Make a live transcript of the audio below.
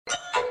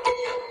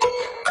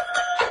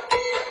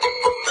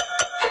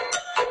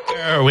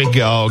There we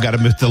go. Got to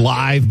hit the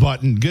live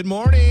button. Good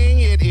morning.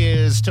 It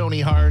is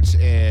Tony Hart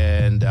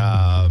and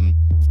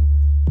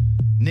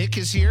Nick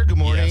is here. Good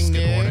morning, yes, good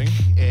Nick. Morning.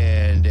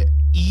 And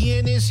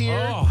Ian is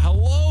here. Oh,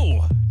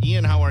 hello.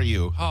 Ian, how are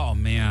you? Oh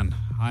man,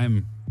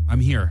 I'm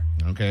here.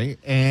 Okay.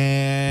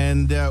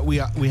 And we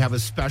have a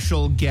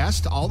special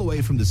guest all the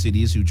way from the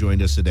cities who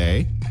joined us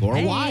today,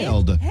 Laura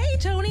Wylde. Hey,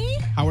 Tony.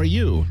 How are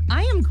you?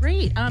 I am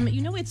great.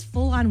 It's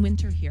full-on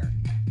winter here.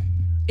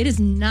 It is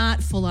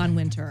not full-on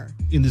winter.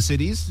 In the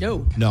cities?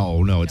 No,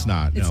 it's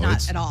not. It's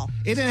not at all.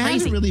 It It's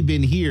hasn't crazy. really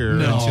been here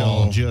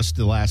until just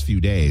the last few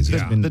days.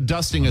 It's been The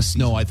dusting of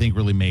snow, I think,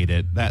 really made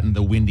it. That and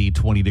the windy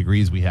 20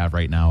 degrees we have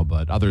right now.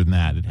 But other than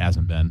that, it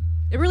hasn't been.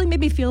 It really made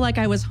me feel like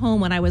I was home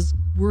when I was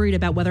worried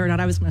about whether or not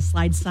I was going to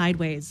slide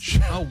sideways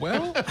Oh,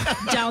 well.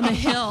 down the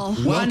hill.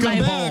 on Welcome my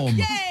home.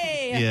 Yay!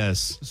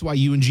 Yes. That's why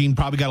you and Jeanne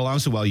probably got along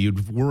so well.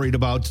 You'd worried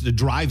about the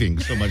driving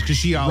so much because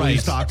she always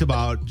Right. talked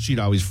about, she'd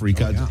always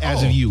freak out.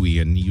 As of you,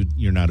 Ian,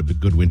 you're not a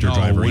good winter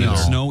driver when either.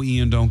 it's snow,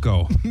 Ian, don't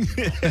go.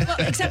 Well,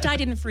 except I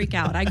didn't freak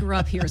out. I grew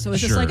up here, so it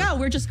was just Sure. like, oh,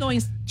 we're just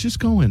going Just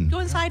going.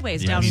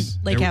 sideways down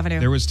Lake there, Avenue.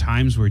 There was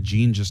times where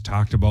Jeanne just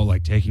talked about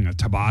like taking a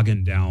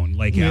toboggan down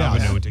Lake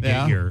Avenue to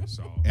get here.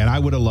 So And I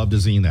would have loved to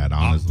have seen that,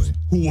 honestly.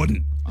 who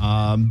wouldn't?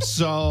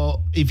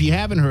 So if you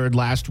haven't heard,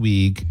 last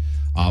week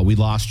we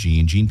lost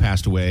Jeanne. Jeanne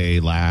passed away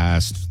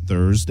last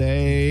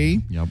Thursday.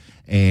 Yep.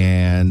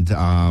 And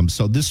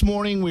so this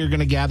morning we're going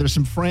to gather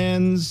some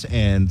friends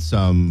and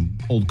some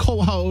old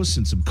co-hosts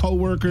and some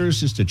co-workers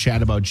just to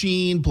chat about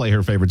Jeanne, play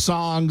her favorite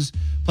songs,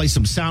 play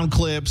some sound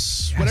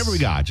clips, whatever we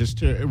got, just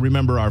to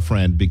remember our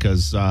friend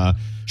because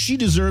she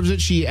deserves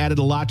it. She added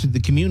a lot to the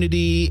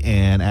community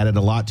and added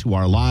a lot to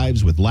our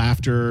lives with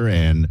laughter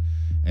and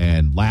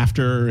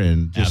laughter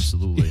and just,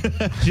 Absolutely.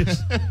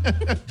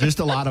 just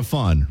a lot of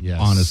fun. Yes.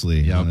 Honestly.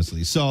 Yep.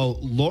 So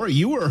Laura,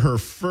 you were her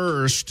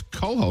first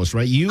co-host,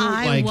 right?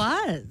 I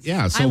was.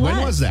 Yeah. So I when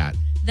was that?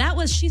 That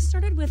was, she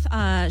started at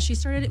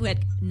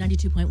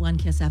 92.1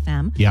 KISS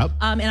FM. Yep.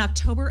 In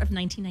October of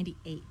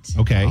 1998.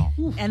 Okay.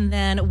 Wow. And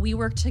then we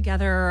worked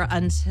together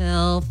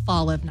until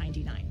fall of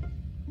 99.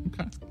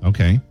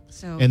 Okay.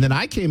 So, And then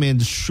I came in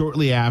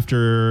shortly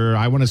after,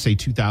 I want to say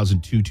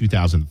 2002,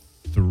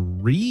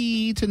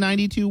 2003 to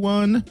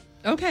 92.1.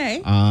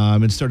 okay.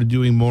 And started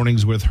doing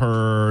mornings with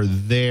her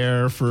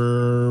there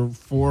for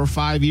 4 or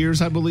 5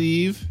 years, I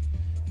believe.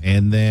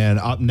 And then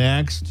up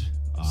next,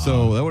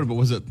 So that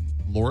was it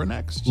Laura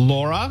next?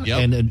 Laura Yep.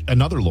 and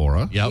another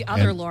Laura. Yep. The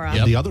other And-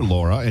 Laura. The other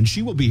Laura. And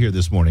she will be here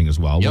this morning as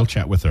well. Yep. We'll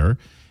chat with her.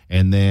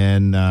 And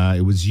then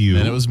it was you.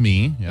 And it was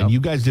me. Yep. And you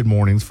guys did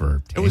mornings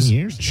for 10 It was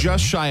years?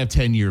 just shy of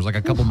 10 years, like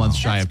a couple months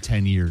shy of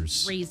 10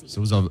 years. crazy.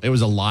 So it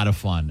was a lot of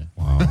fun.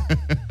 Wow.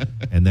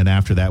 And then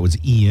after that was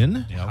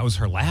Ian. I was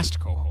her last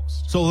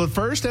co-host. So the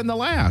first and the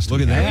last.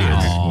 Look at We have that. here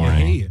this Oh.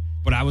 morning. Hey,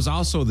 but I was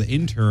also the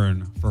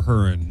intern for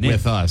her and Nick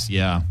With us,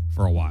 yeah.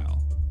 for a while.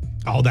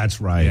 Oh, that's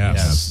right.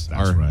 Yes.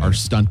 That's our, right. our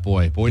stunt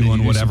boy. Boy, did you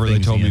Doing do whatever some they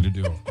things, told me Ian. to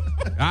do.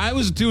 I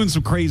was doing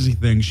some crazy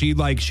things. She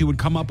would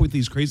come up with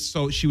these crazy.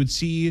 So she would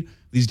see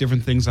these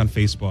different things on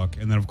Facebook,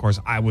 and then of course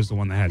I was the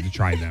one that had to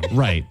try them.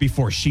 Right.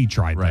 Before she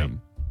tried Right.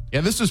 them. Yeah,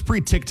 this was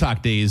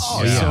pre-TikTok days.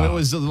 yeah. So it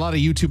was a lot of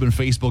YouTube and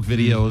Facebook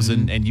videos,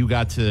 and you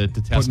got to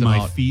test Putting them my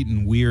out. feet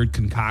in weird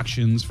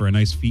concoctions for a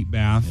nice feet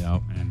bath.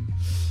 Yep. And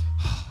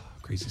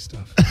crazy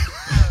stuff.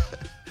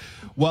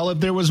 Well, if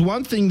there was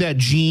one thing that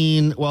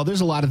Jeanne, well,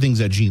 there's a lot of things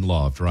that Jeanne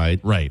loved, right?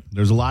 Right.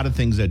 There's a lot of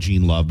things that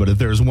Jeanne loved, but if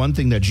there's one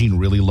thing that Jeanne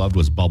really loved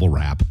was bubble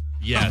wrap.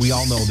 Yes. We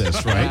all know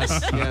this, right?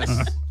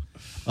 Yes.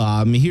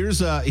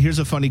 Here's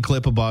a funny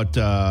clip about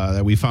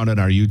that we found on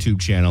our YouTube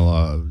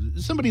channel.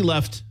 Somebody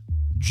left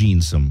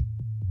Jeanne some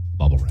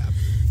bubble wrap.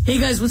 Hey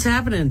guys, what's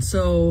happening?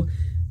 So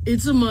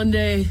it's a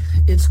Monday.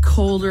 It's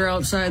colder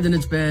outside than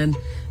it's been.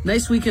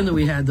 Nice weekend that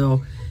we had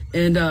though.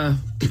 And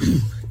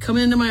come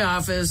into my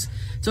office.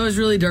 It's always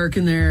really dark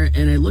in there.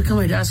 And I look on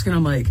my desk and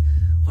I'm like,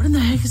 what in the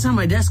heck is on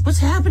my desk? What's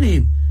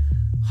happening?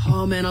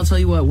 Oh man, I'll tell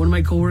you what. One of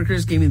my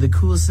coworkers gave me the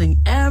coolest thing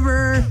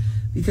ever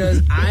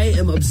because I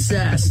am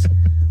obsessed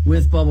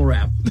with bubble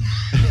wrap.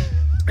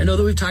 I know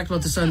that we've talked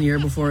about this on the air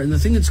before, and the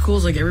thing that's cool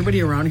is like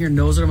everybody around here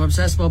knows that I'm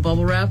obsessed about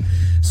bubble wrap,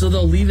 so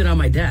they'll leave it on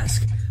my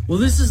desk. Well,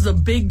 this is the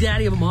big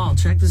daddy of them all.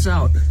 Check this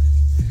out.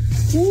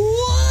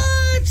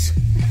 What?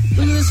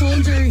 Look at this whole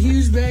entire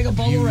huge bag of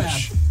bubble wrap.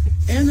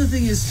 And the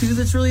thing is, too,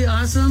 that's really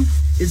awesome,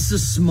 it's the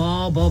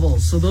small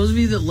bubbles. So those of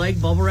you that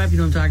like bubble wrap, you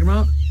know what I'm talking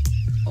about?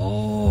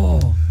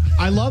 Oh.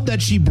 I love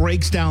that she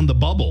breaks down the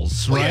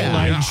bubbles,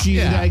 right?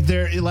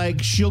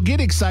 She'll get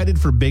excited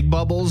for big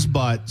bubbles,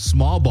 but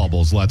small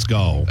bubbles, let's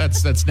go.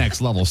 That's next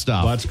level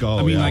stuff. Let's go.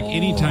 I mean, yeah. like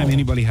anytime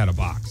anybody had a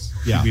box,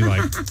 Yeah. you'd be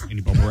like, any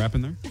bubble wrap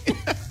in there?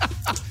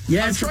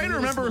 Yeah, I'm trying to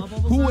remember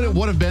who it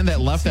would have been that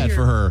left that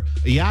for her.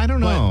 Yeah, I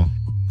don't know.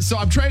 So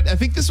I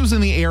think this was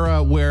in the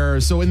era where,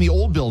 so in the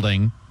old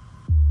building,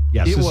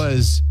 Yes, it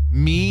was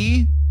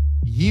me,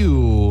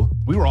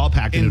 we were all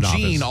packed in and an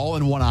Jeanne office. all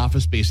in one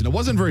office space, and it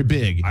wasn't very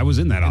big. I was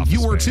in that office.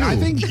 You were space. too. I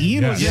think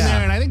Ian was in Yeah.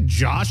 there, and I think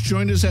Josh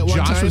joined us at one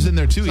time. Josh was in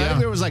there too, So I yeah. think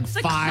there was like It's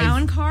a 5.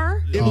 clown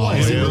car. It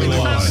was. It really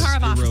Clown was. car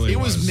of office. really It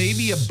was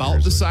maybe about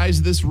Seriously. the size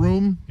of this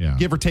room, Yeah.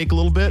 give or take a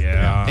little bit.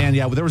 Yeah. And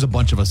there was a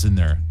bunch of us in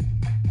there.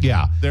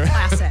 Yeah.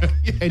 Classic.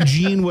 And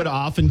Jeanne would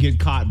often get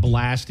caught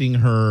blasting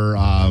her,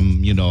 I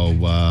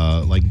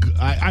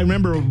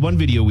remember one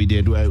video we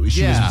did.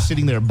 She was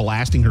sitting there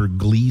blasting her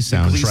Glee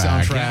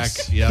soundtrack.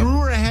 Yes. Yep. Through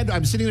her head,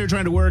 I'm sitting there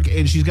trying to work,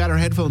 and she's got her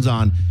headphones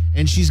on,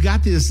 and she's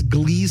got this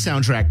Glee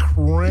soundtrack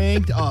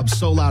cranked up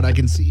so loud I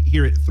can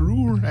hear it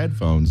through her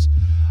headphones.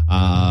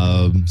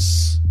 Come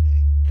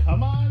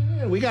on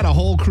in. We got a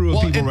whole crew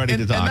of people ready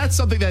to talk. And that's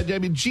something that,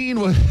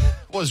 Jeanne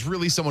was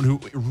really someone who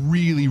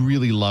really,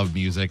 really loved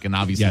music. And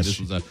obviously Yes. this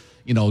was a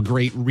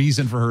great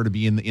reason for her to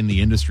be in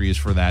the industry is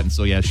for that. And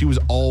so, she was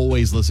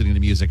always listening to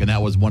music. And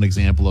that was one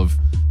example of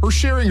her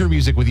sharing her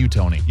music with you,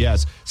 Tony.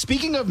 Yes.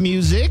 Speaking of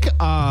music,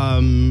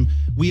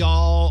 we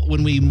all,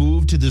 when we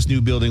moved to this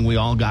new building, we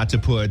all got to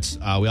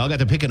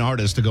pick an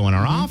artist to go in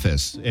our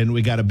office. And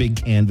we got a big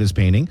canvas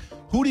painting.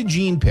 Who did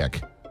Jeanne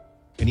pick?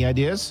 Any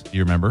ideas? Do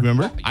you remember?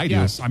 I do.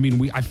 Yes. I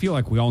mean, I feel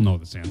like we all know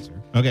this answer.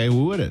 Okay,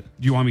 who would it?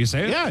 Do you want me to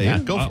say it? Yeah,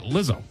 go for it.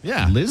 Lizzo.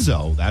 Yeah.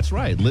 Lizzo. That's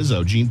right.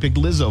 Lizzo. Jeanne picked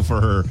Lizzo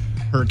for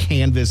her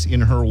canvas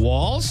in her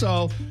wall.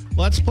 So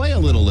let's play a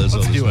little Lizzo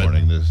Let's this do it.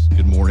 morning.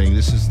 Good morning.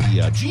 This is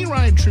the Jeanne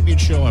Ryan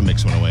tribute show on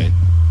Mix 108.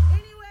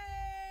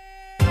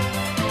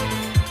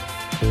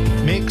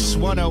 Mix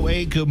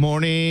 108, good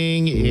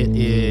morning. It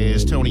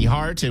is Tony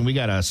Hart, and we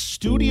got a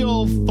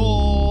studio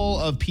full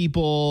of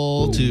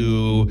people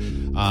to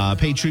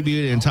pay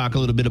tribute and talk a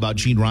little bit about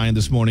Jeanne Ryan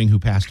this morning, who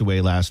passed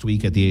away last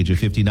week at the age of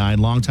 59.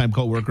 Longtime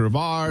coworker of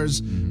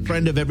ours,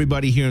 friend of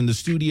everybody here in the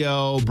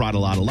studio, brought a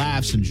lot of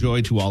laughs and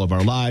joy to all of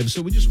our lives.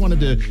 So we just wanted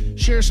to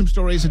share some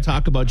stories and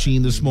talk about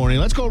Jeanne this morning.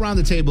 Let's go around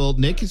the table.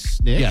 Nick?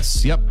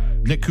 Yes, yep.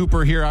 Nick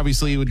Cooper here.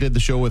 Obviously, we did the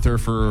show with her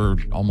for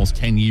almost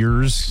 10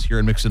 years here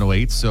in Mix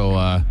 108.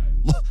 So,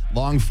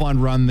 long, fun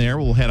run there.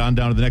 We'll head on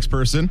down to the next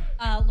person.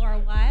 Laura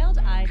Wylde.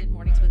 I did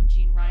mornings with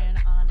Jeanne Ryan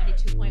on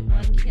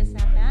 92.1 Kiss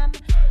FM.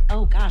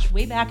 Oh gosh,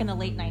 way back in the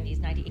late 90s,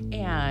 98.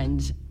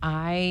 And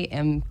I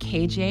am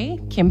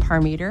KJ, Kim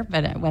Parmeter,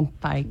 but I went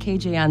by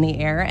KJ on the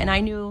air. And I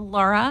knew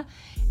Laura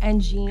and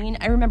Jeanne.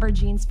 I remember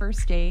Jeanne's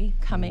first day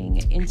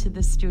coming into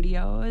the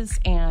studios,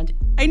 and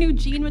I knew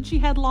Jeanne when she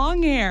had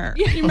long hair.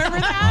 You remember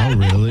that? Oh,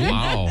 really?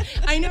 Wow.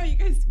 I know you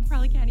guys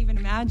probably can't even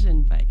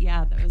imagine, but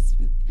yeah, that was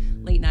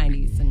late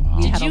 90s, and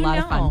we had a lot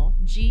of fun.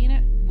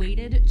 Jeanne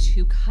waited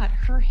to cut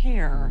her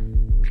hair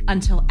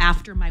until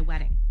after my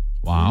wedding?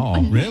 Wow.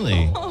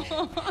 Really?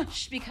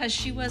 Because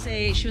she was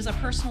a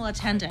personal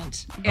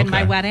attendant in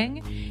my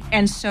wedding,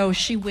 and so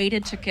she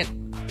waited to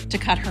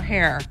cut her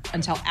hair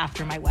until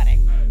after my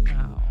wedding.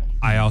 Wow.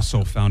 I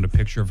also found a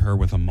picture of her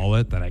with a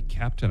mullet that I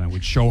kept, and I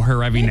would show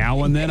her every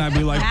now and then. I'd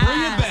be like, bring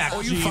it back,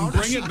 Oh, you Jeanne, found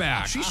her? bring it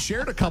back. She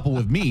shared a couple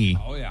with me.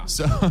 Oh, yeah.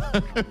 So,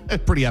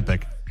 pretty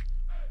epic.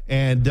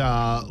 And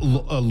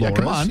Laura's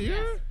come on.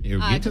 here. Here,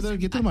 get to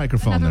the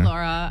microphone Another there.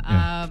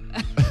 Laura.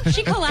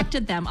 She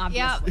collected them,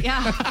 obviously.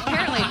 Yeah.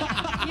 Apparently,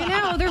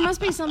 there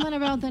must be something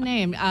about the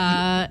name.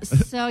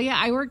 So yeah,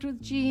 I worked with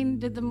Jeanne,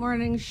 did the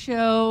morning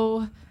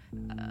show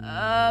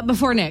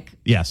before Nick.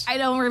 Yes. I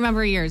don't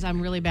remember years.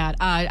 I'm really bad.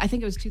 I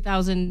think it was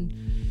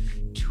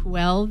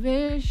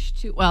 2012-ish.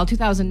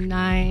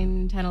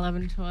 2009, 10,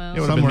 11, 12. It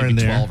would have been Somewhere in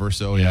maybe there. 12 or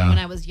so, yeah. When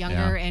I was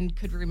younger Yeah. and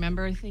could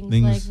remember things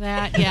Things.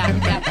 like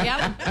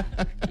that.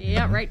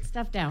 Yeah. Write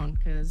stuff down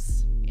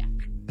because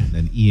And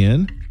then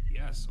Ian.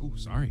 Yes. Oh,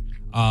 sorry.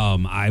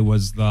 I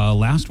was the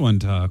last one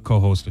to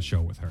co-host a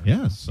show with her.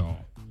 Yes. So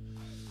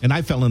And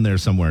I fell in there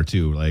somewhere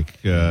too,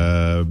 like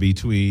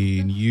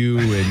between you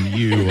and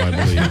you, I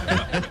believe.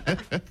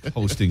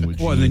 Hosting with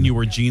well, and then you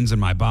were Jean's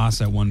and my boss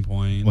at one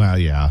point. Well,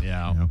 yeah.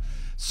 Yeah. You know.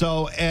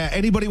 So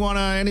anybody want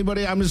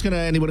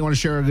to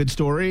share a good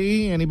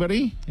story?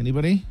 Anybody?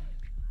 You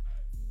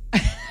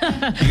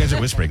guys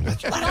are whispering. A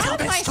lot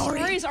of my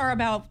stories are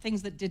about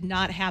things that did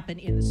not happen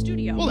in the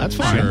studio. Well, that's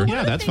fine. But one Yeah,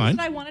 of the that's things fine.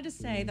 that I wanted to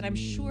say that I'm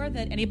sure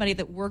that anybody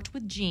that worked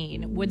with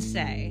Jeanne would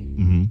say,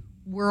 Mm-hmm.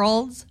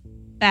 world's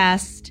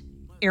best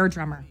air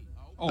drummer.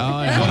 Oh,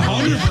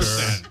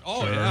 100%.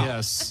 Oh, Sure. yeah.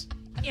 Yes.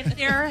 If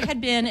there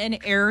had been an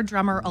air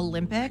drummer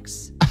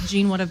Olympics,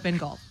 Jeanne would have been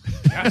gold.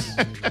 Yes.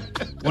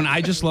 When I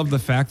just love the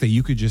fact that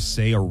you could just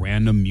say a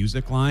random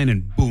music line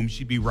and boom,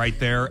 she'd be right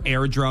there,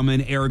 air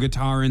drumming, air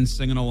guitaring,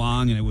 singing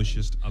along, and it was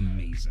just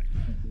amazing.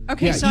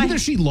 Okay, Yeah, so either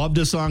she loved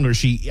a song or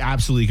she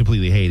absolutely,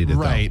 completely hated it.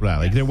 Right. Though. Right.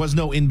 Like there was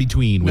no in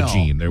between with No,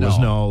 Jeanne. There was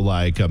no. no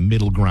like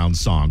middle ground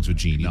songs with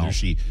Jeanne. Either No.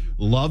 she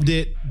loved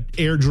it,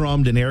 air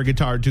drummed and air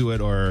guitar to it,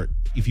 or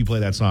if you play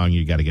that song,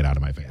 you got to get out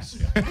of my face.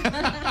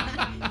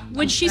 Yeah.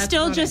 would she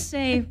still just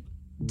say,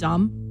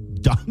 dumb?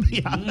 Dumb.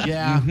 Yeah.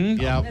 Yeah.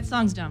 Yeah. That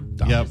song's dumb.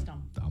 Yep. It's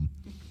dumb. Dumb.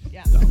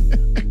 Yeah.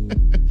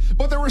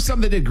 But there were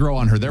some that did grow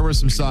on her. There were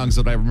some songs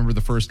that I remember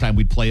the first time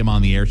we'd play them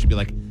on the air. She'd be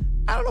like,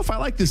 I don't know if I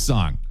like this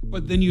song.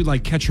 But then you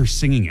like catch her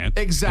singing it.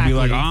 Exactly.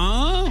 And be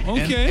like,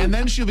 okay. And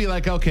then she'll be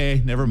like,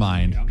 okay, never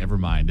mind. Never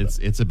mind.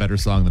 It's a better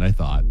song than I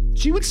thought.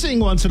 She would sing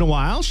once in a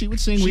while. She would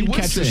sing. She We'd would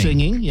catch her sing.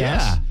 singing.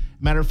 Yes. Yeah.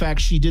 Matter of fact,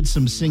 she did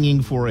some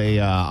singing for a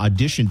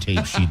audition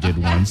tape she did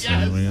once.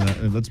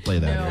 And let's play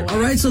that here. All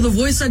right, so the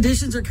voice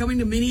auditions are coming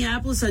to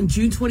Minneapolis on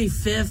June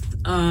 25th.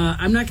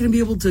 I'm not going to be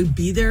able to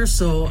be there,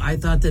 so I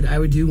thought that I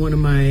would do one of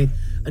my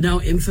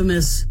now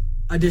infamous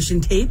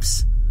audition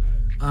tapes.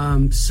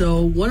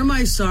 So one of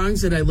my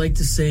songs that I like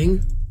to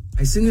sing,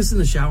 I sing this in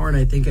the shower, and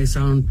I think I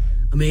sound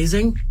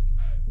amazing.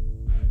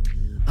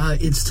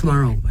 It's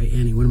Tomorrow by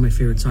Annie, one of my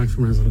favorite songs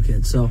from when I was a little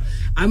kid. So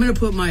I'm going to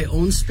put my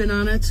own spin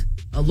on it,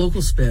 a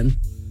local spin,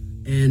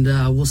 and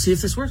we'll see if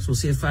this works. We'll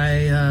see if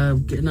I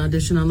get an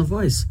audition on The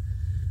Voice.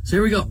 So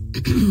here we go.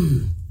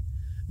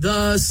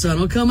 The sun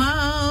will come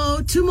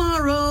out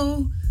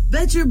tomorrow.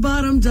 Bet your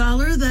bottom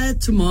dollar that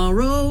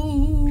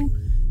tomorrow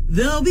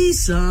there'll be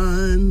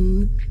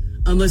sun.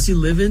 Unless you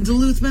live in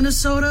Duluth,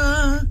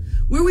 Minnesota,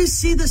 where we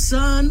see the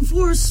sun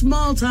for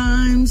small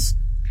times,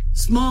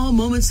 small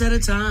moments at a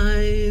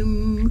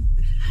time.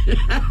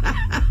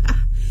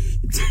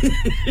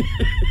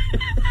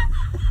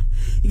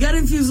 You got to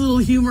infuse a little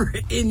humor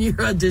in your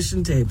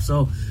audition tape.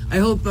 So I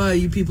hope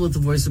you people at The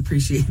Voice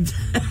appreciate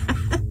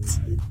that.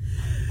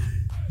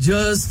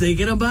 Just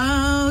thinking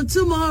about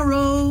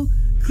tomorrow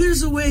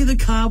clears away the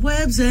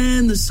cobwebs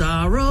and the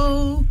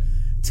sorrow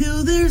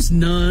till there's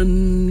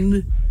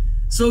none.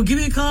 So give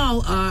me a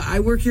call. I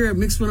work here at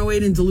Mix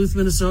 108 in Duluth,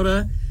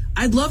 Minnesota.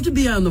 I'd love to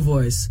be on The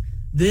Voice.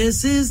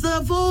 This is The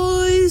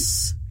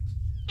Voice.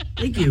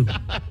 Thank you.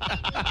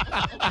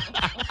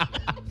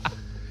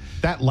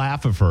 That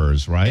laugh of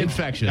hers, right?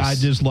 Infectious. I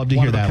just love to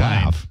One hear of a that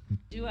kind. laugh.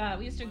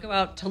 We used to go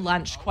out to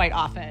lunch quite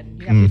often.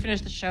 You know, we finish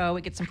the show,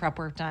 we get some prep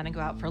work done, and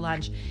go out for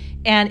lunch.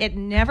 And it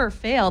never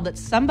failed that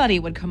somebody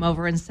would come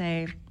over and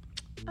say,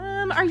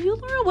 "Are you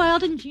Laura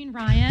Wylde and Jeanne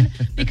Ryan?"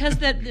 Because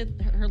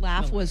her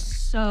laugh was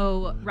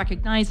so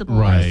recognizable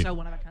Right. and so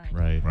one of a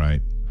kind.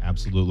 Right.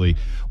 Absolutely.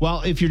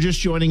 Well, if you're just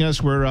joining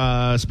us,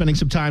 we're spending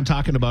some time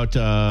talking about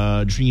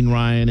Jeanne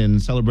Ryan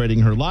and celebrating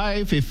her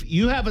life. If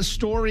you have a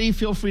story,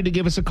 feel free to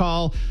give us a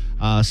call,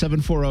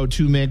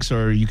 740-2MIX,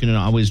 or you can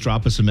always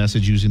drop us a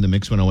message using the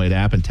Mix 108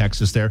 app and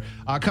text us there.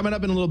 Coming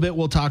up in a little bit,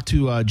 we'll talk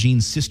to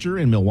Jean's sister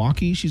in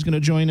Milwaukee. She's going to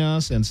join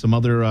us, and some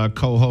other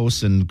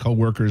co-hosts and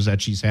co-workers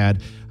that she's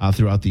had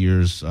throughout the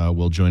years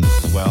will join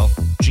us as well.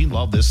 Jeanne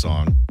loved this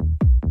song.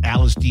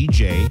 Alice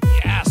DJ.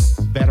 Yes.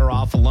 Better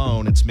Off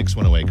Alone. It's Mix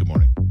 108. Good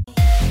morning.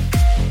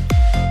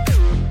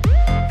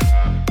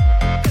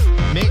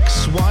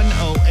 Mix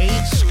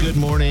 108. Good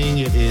morning.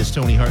 It is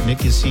Tony Hart.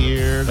 Nick is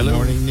here. Good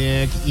morning,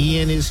 Nick.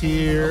 Ian is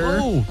here.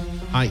 Hello.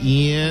 Hi,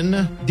 Ian.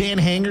 Dan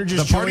Hanger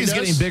just The party's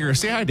joined us. getting bigger.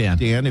 Say hi, Dan.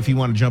 Dan, if you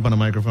want to jump on a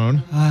microphone.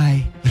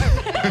 Hi.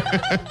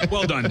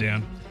 Well done,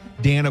 Dan.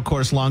 Dan, of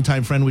course,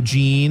 longtime friend with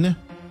Jeanne.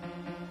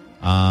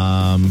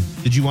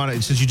 Did you want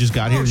to, since you just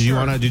got here, did you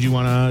want to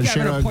Yeah,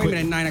 share I have a an appointment quick?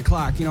 at 9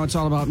 o'clock. You know, it's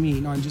all about me.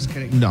 No, I'm just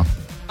kidding. No.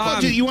 Well,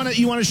 do you want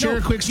to share no,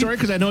 a quick story? you-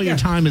 Because I know your yeah.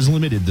 time is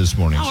limited this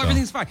morning. Oh, so.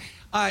 everything's fine.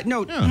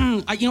 No,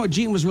 you know what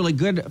Jeanne was really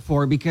good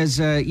for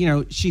because,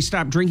 she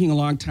stopped drinking a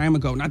long time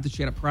ago. Not that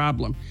she had a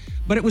problem,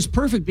 but it was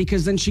perfect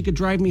because then she could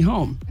drive me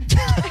home.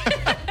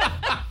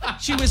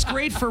 She was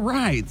great for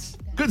rides.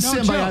 Good No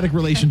symbiotic joke.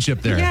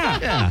 relationship there.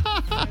 Yeah.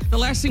 The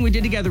last thing we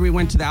did together, we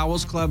went to the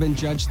Owls Club and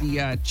judged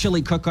the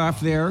chili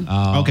cook-off there.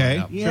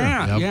 Okay.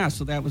 Yeah,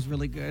 so that was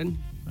really good.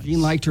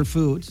 Jeanne liked her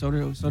food. So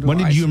do When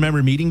I. did you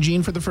remember meeting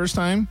Jeanne for the first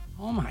time?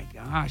 Oh my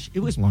gosh, it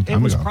was a long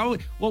time ago. probably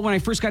when I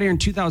first got here in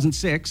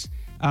 2006,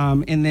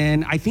 and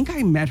then I think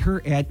I met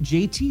her at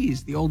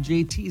JT's, the old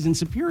JT's in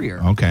Superior.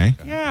 Okay.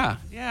 Yeah,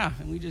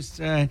 and we just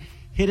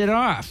hit it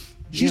off.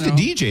 She used to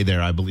DJ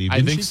there, I believe. I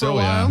didn't think she, so, for a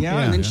while? Yeah,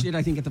 and then she did,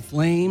 I think, at the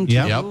Flame too.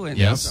 Yep. And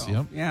Yep. so,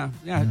 Yep.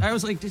 Yeah. I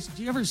was like, do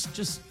you ever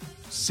just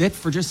sit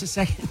for just a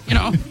second? You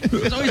know,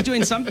 she's always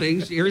doing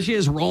something. Here she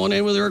is rolling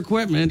in with her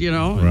equipment. You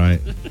know,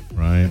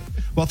 Right.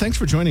 Well, thanks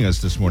for joining us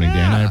this morning,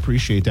 Dan. Yeah. I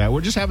appreciate that.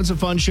 We're just having some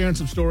fun, sharing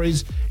some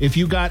stories. If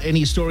you got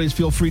any stories,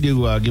 feel free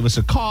to give us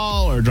a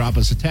call or drop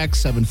us a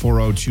text,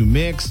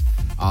 740-2MIX.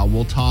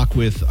 We'll talk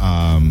with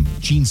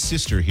Jean's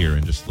sister here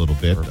in just a little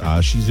bit.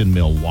 She's in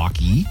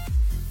Milwaukee.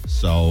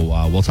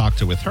 So we'll talk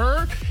with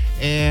her.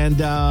 And,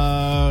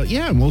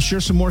 we'll share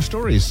some more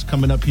stories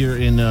coming up here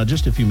in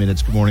just a few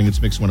minutes. Good morning.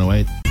 It's Mix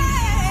 108.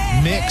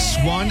 Mix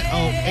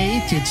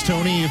 108. It's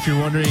Tony. If you're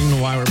wondering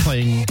why we're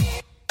playing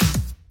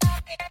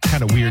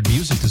kind of weird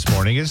music this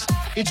morning, it's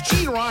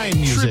Jeanne Ryan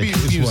music. Tribute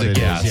is music, what it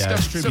yeah. is. Yeah,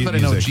 it's Stuff tribute that I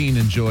know music. Jeanne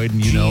enjoyed,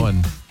 and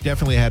Jeanne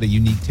definitely had a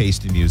unique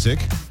taste in music.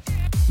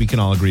 We can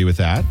all agree with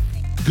that.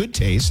 Good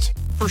taste.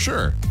 for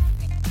sure.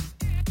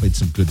 Played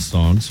some good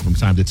songs from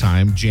time to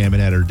time, jamming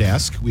at her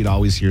desk. We'd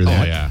always hear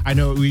that. Oh, yeah. I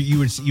know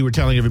you were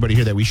telling everybody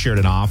here that we shared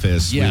an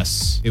office.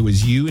 Yes. It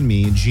was you and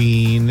me,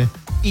 Jeanne,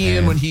 Ian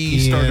and when he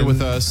started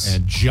with us.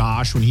 and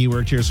Josh when he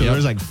worked here. So Yep. there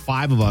was like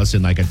 5 of us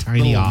in like a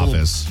tiny Little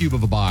office. cube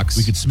of a box.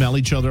 We could smell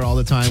each other all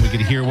the time. We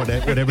could hear what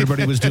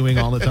everybody was doing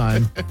all the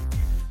time.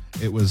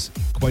 It was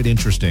quite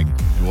interesting.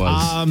 It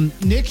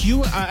was. Nick,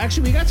 you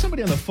actually, we got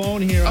somebody on the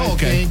phone here. Oh,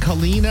 okay. I think.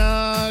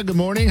 Helena, good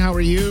morning. How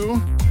are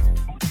you?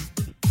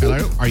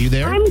 Hello, are you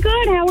there? I'm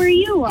good. How are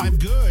you? I'm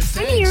good. Thanks.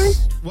 I'm here.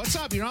 What's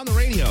up? You're on the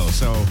radio,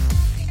 so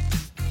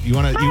you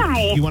want to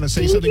Hi. you want to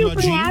say Thank something you about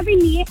for Jeanne? having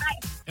me.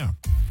 Yeah.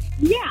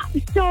 Yeah.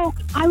 So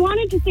I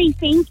wanted to say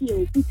thank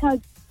you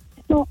because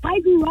I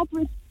grew up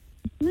with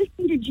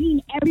listening to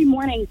Jeanne every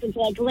morning since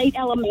like late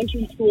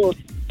elementary school,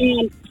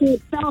 and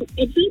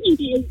it's easy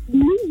to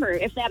remember,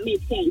 if that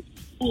makes sense.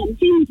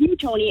 Same with you,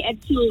 Tony.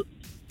 And so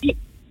it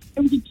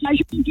was a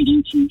pleasure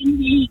getting to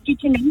really get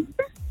to know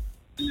her.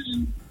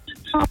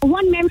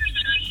 One memory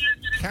that I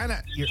have. Kind of,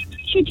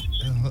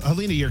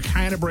 Helena, you're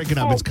kind of breaking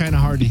up. It's kind of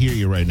hard to hear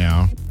you right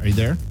now. Are you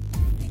there?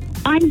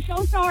 I'm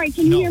so sorry.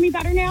 Can you hear me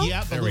better now?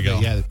 Yeah, there we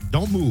go. Yeah,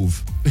 don't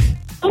move.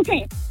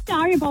 Okay,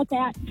 sorry about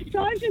that. So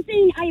I was just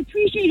saying I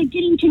appreciated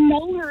getting to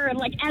know her,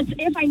 like as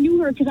if I knew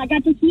her, because I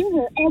got to hear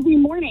her every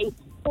morning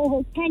for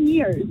over 10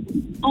 years.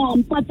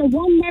 But the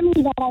one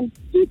memory that I'm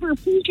super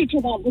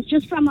appreciative of was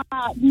just from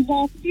these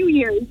last few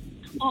years.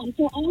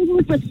 So I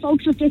work with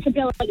folks with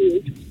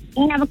disabilities.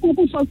 I have a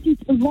couple folks who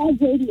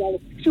love radio.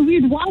 So we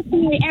would walk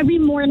away every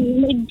morning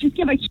and they'd just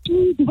give a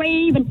huge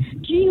wave,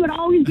 and Jeanne would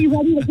always be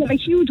ready to give a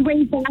huge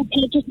wave back,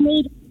 and it just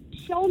made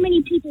so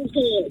many people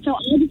say it. So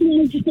I just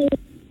wanted to say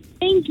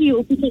thank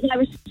you, because I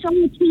was so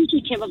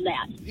appreciative of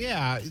that.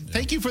 Yeah,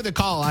 thank you for the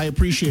call. I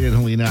appreciate it,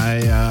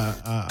 Helena.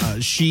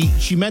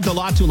 She meant a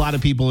lot to a lot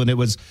of people, and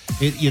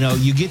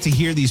you get to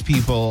hear these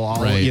people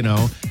all,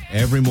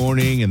 every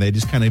morning, and they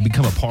just kind of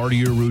become a part of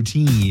your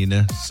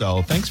routine.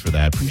 So thanks for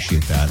that.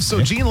 Appreciate that.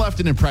 So Jeanne left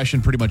an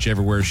impression pretty much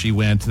everywhere she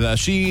went.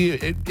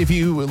 If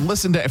you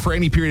listened to for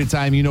any period of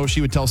time, she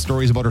would tell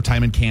stories about her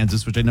time in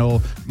Kansas, which I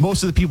know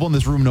most of the people in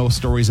this room know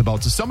stories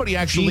about. So somebody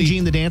actually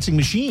Jeanne the Dancing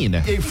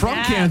Machine from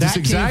Kansas, that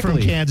exactly. Came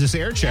from Kansas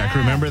Air Check.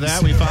 Remember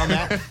that? We found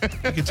that.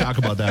 We can talk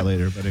about that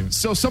later. But anyway.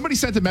 So somebody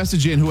sent a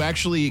message in who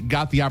actually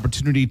got the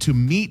opportunity to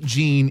meet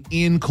Jeanne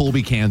in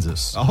Colby,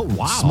 Kansas. Oh,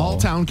 wow. Small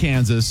town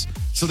Kansas.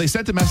 So they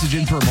sent a message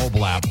in for a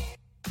mobile app.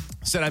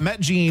 Said, I met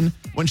Jeanne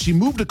when she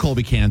moved to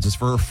Colby, Kansas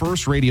for her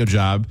first radio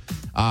job.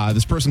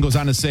 This person goes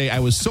on to say, I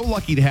was so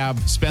lucky to have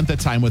spent that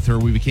time with her.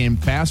 We became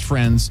fast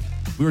friends.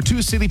 We were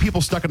two city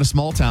people stuck in a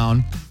small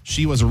town.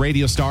 She was a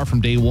radio star from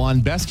day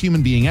one. Best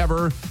human being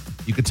ever.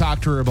 You could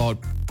talk to her about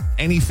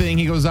anything.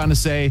 He goes on to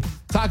say,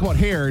 talk about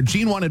hair.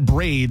 Jeanne wanted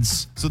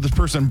braids, so this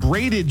person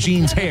braided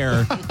Jeanne's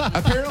hair.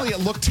 Apparently it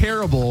looked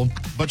terrible,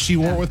 but she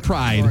wore it with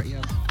pride.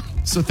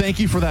 So thank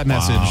you for that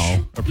message.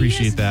 Wow.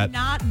 Appreciate that.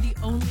 Not the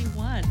only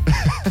one.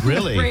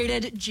 Really?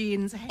 Braided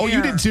Jeanne's hair. Oh,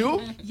 you did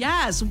too?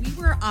 Yes, we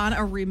were on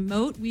a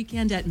remote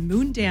weekend at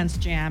Moon Dance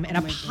Jam in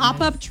a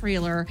pop-up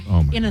trailer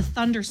in a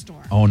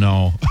thunderstorm. Oh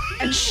no.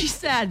 And she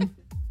said,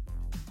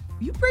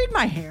 you braid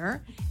my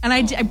hair? And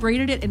I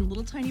braided it in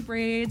little tiny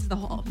braids, the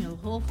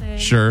whole thing.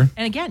 Sure.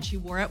 And again, she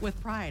wore it with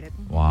pride. It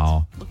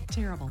looked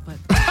terrible, but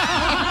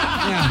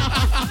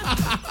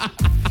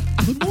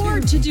more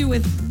to do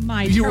with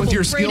my with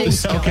your braiding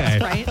skills? Okay.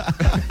 right?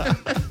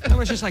 That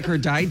was just like her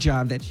dye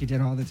job that she did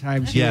all the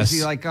time. She Yes. would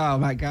be like, oh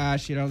my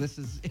gosh,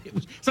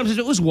 sometimes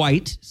it was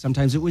white,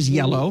 sometimes it was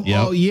yellow.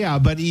 Yep. Oh, yeah,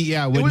 but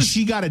when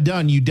she got it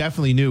done, you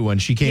definitely knew when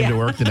she came to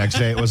work the next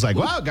day. It was like,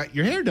 wow, got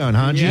your hair done,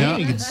 huh, Jeanne? Yeah.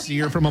 You could see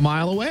her from a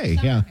mile away.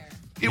 Yeah.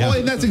 Well,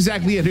 and that's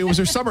exactly it. It was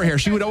her summer hair.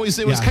 She would always,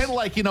 it was kind of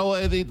like,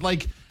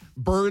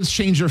 birds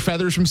change their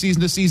feathers from season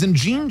to season.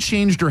 Jeanne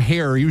changed her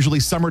hair. Usually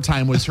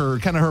summertime was her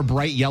kind of her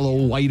bright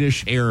yellow,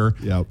 whitish hair.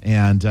 Yep.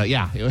 And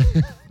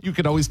you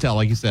could always tell,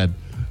 like you said.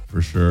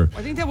 For sure.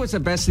 I think that was the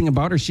best thing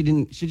about her. She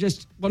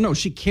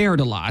cared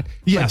a lot.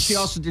 Yes. But she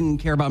also didn't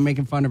care about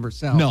making fun of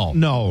herself. No.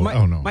 No.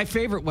 My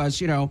favorite was,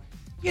 she, how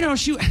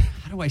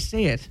do I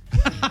say it?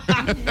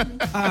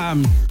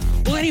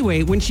 Well,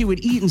 anyway, when she would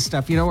eat and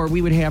stuff, or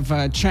we would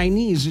have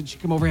Chinese, and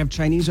she'd come over and have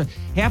Chinese,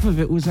 half of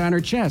it was on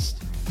her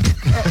chest.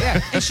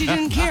 And she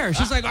didn't care.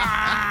 She's like,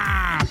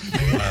 ah.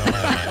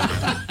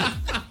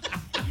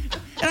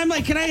 And I'm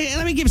like, give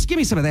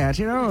me some of that,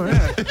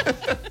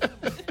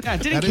 Yeah,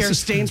 didn't care.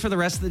 Stains for the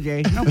rest of the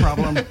day. No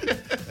problem.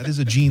 That is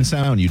a Jeanne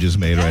sound you just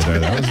made right there.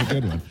 That was a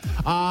good one.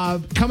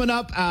 Coming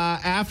up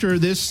after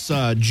this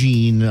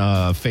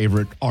Jeanne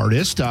favorite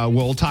artist,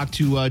 we'll talk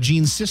to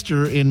Jeanne's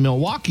sister in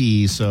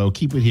Milwaukee. So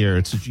keep it here.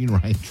 It's a Jeanne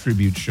Ryan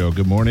tribute show.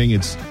 Good morning.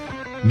 It's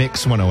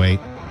Mix 108.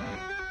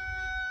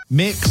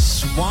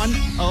 Mix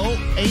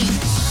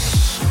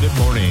 108. Good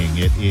morning.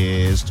 It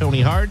is Tony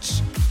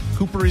Hart.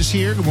 Cooper is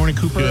here. Good morning,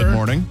 Cooper. Good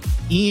morning.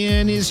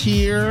 Ian is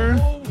here.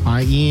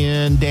 Hi,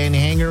 Ian. Dan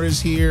Hanger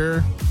is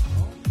here.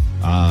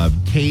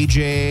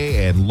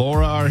 KJ and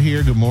Laura are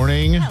here. Good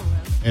morning. Hello.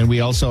 And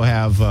we also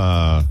have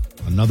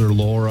another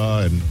Laura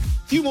and a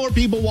few more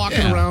people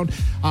walking around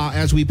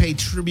as we pay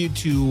tribute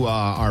to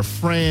our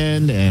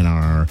friend and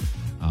our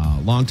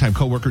longtime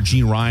coworker,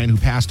 Jeanne Ryan, who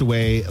passed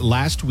away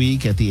last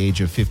week at the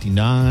age of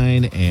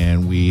 59.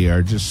 And we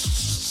are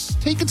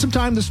just taking some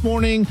time this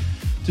morning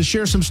to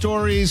share some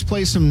stories,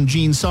 play some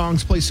Jeanne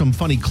songs, play some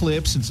funny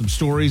clips and some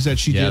stories that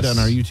she did on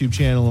our YouTube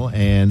channel.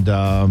 And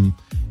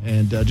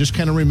and just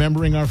kind of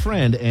remembering our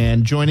friend.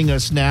 And joining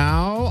us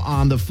now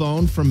on the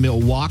phone from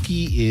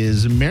Milwaukee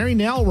is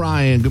Jeanne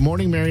Ryan. Good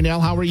morning, Jeanne.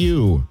 How are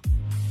you?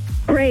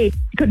 Great.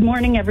 Good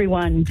morning,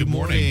 everyone. Good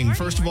morning.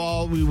 First of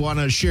all, we want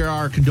to share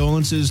our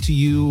condolences to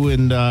you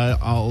and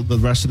all the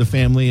rest of the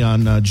family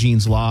on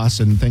Jeanne's loss,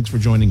 and thanks for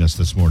joining us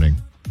this morning.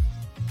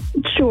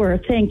 Sure.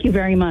 Thank you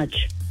very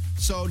much.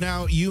 So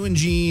now you and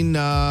Jeanne,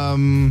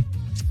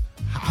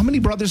 how many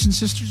brothers and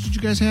sisters did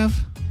you guys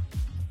have?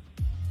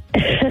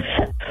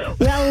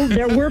 Well,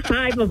 there were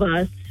 5 of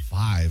us.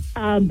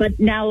 5. But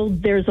now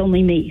there's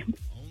only me.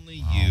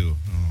 Only you.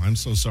 Oh, I'm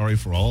so sorry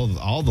for all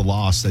the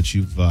loss that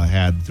you've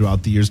had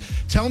throughout the years.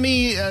 Tell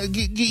me,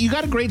 you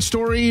got a great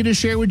story to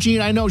share with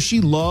Jeanne? I know she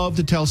loved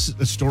to tell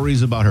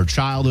stories about her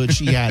childhood.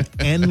 She had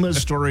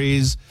endless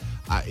stories.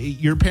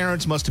 Your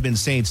parents must have been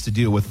saints to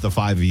deal with the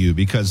 5 of you,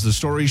 because the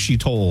stories she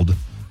told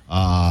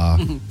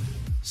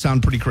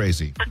sound pretty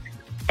crazy.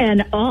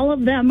 And all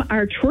of them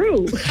are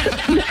true. That's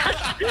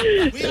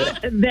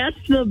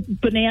the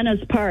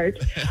bananas part.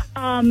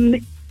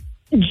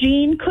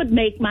 Jeanne could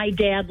make my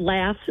dad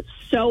laugh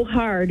so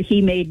hard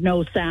he made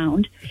no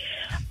sound.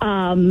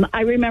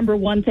 I remember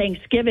one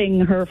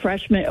Thanksgiving,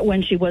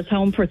 when she was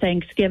home for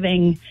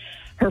Thanksgiving,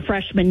 her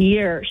freshman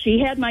year, she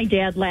had my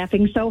dad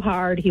laughing so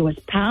hard he was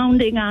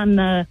pounding on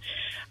the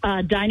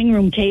dining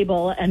room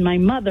table, and my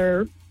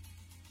mother,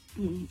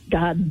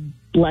 God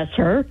bless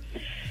her,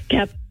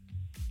 kept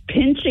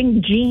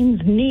pinching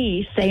Jeanne's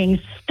knee, saying,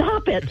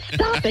 stop it,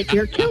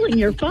 you're killing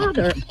your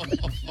father.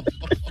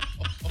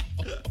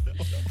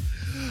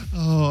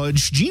 Oh,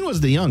 Jeanne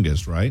was the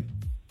youngest, right?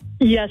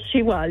 Yes,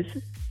 she was.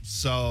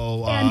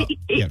 So,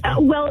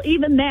 well,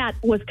 even that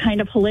was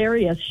kind of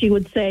hilarious. She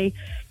would say,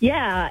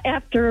 yeah,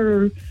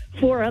 after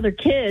 4 other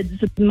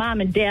kids, Mom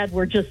and Dad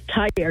were just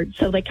tired,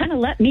 so they kind of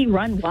let me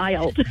run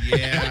wild.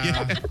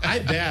 Yeah, I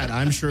bet.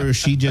 I'm sure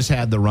she just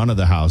had the run of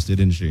the house,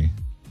 didn't she?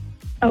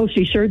 Oh,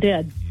 she sure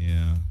did.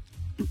 Yeah.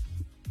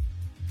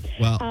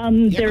 Well,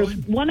 there's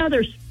one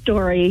other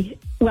story.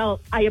 Well,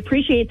 I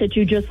appreciate that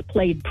you just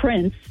played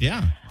Prince.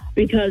 Yeah.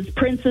 Because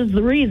Prince is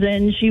the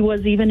reason she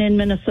was even in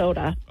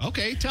Minnesota.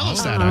 Okay, tell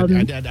us that. I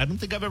don't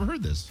think I've ever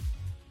heard this.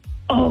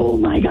 Oh,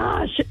 my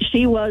gosh.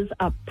 She was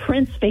a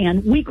Prince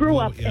fan. We grew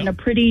up in a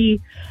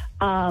pretty,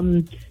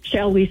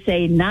 shall we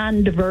say,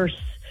 non-diverse,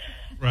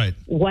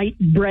 white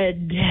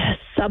bread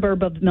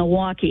suburb of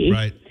Milwaukee.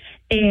 Right.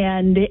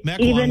 And Mequon,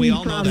 even we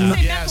all know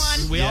that.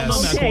 Yes, we all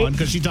know Okay. Mequon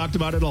because she talked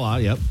about it a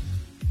lot. Yep.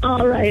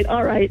 All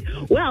right.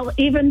 Well,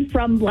 even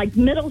from like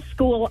middle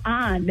school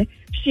on,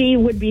 she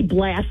would be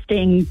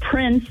blasting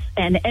Prince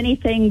and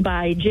anything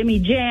by Jimmy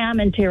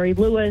Jam and Terry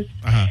Lewis.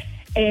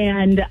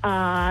 And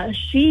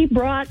she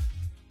brought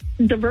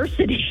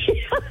diversity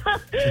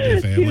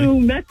to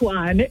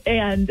Mequon.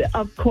 And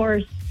of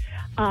course,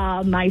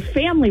 my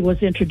family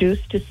was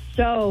introduced to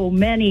so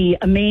many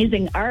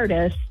amazing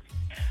artists,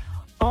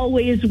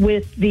 always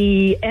with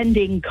the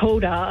ending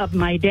coda of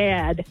my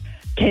dad.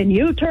 Can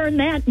you turn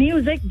that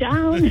music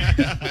down?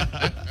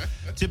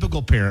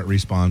 Typical parent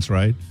response,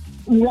 right?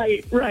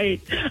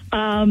 Right.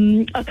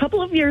 A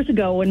couple of years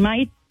ago, when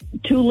my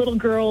 2 little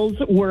girls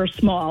were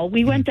small,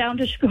 we went down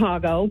to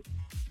Chicago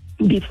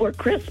before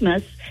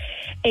Christmas.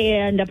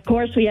 And, of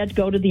course, we had to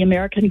go to the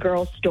American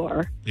Girl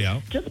store.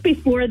 Yeah. Just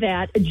before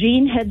that,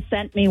 Jeanne had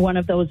sent me one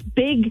of those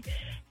big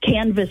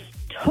canvas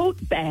tote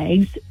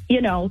bags,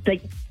 that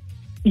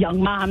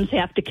young moms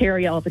have to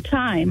carry all the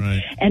time.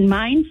 Right. And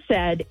mine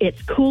said, it's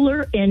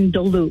cooler in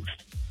Duluth.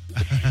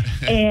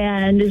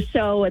 And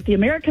so at the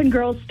American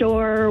Girl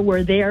store,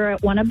 we're there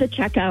at one of the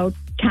checkout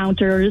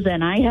counters,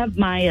 and I have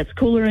my It's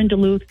Cooler in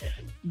Duluth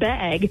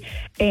bag.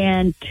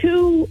 And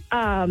 2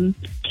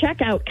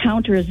 checkout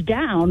counters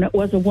down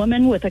was a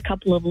woman with a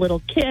couple of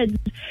little kids.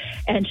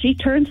 And she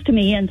turns to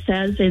me and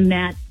says in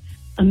that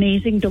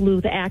amazing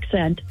Duluth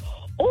accent,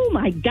 oh,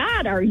 my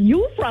God, are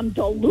you from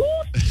Duluth?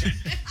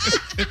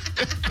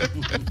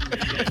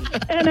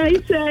 And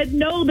I said,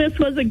 no, this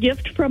was a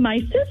gift from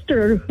my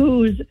sister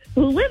who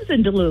lives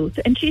in Duluth.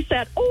 And she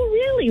said, oh,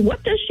 really?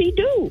 What does she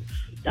do?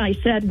 I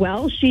said,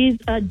 well, she's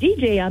a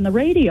DJ on the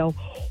radio.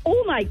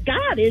 Oh, my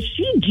God, is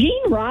she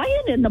Jeanne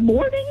Ryan in the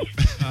morning?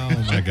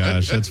 Oh, my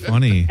gosh, that's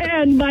funny.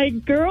 And my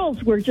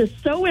girls were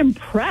just so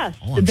impressed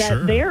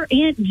that their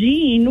Aunt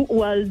Jeanne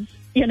was,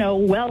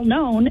 well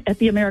known at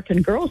the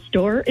American Girl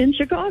store in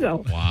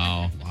Chicago.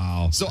 Wow.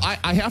 So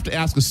I have to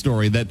ask a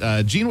story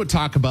that Jeanne would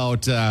talk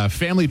about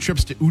family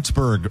trips to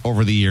Ootsburg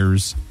over the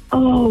years.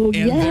 Oh,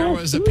 and there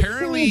was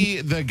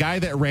apparently the guy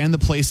that ran the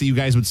place that you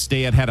guys would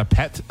stay at had a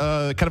pet,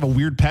 kind of a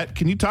weird pet.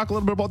 Can you talk a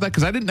little bit about that?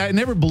 Because I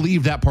never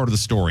believed that part of the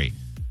story.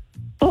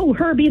 Oh,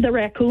 Herbie the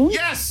raccoon?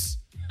 Yes.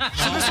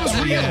 So this was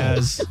real.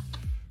 Yes.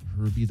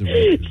 Herbie the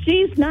raccoon.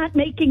 She's not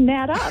making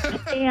that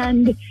up.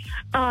 And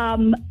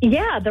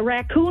the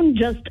raccoon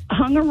just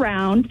hung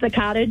around the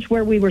cottage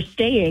where we were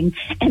staying,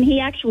 and he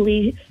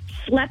actually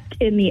slept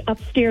in the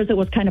upstairs. It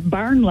was kind of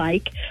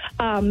barn-like,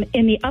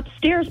 in the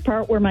upstairs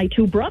part where my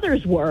two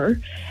brothers were.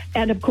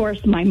 And, of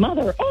course, my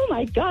mother, oh,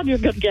 my God, you're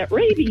going to get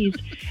rabies.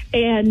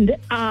 And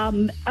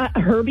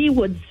Herbie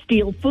would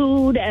steal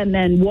food and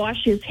then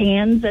wash his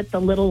hands at the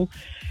little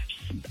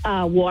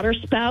water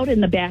spout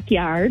in the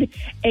backyard.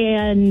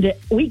 And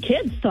we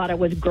kids thought it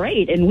was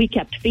great, and we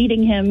kept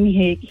feeding him.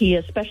 He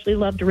especially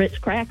loved Ritz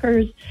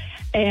crackers.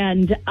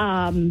 And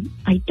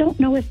I don't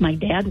know if my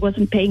dad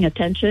wasn't paying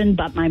attention,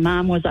 but my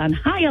mom was on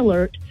high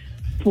alert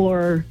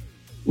for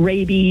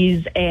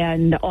rabies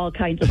and all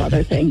kinds of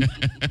other things.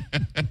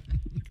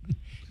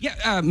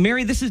 Yeah,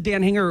 Mary, this is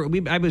Dan Hinger.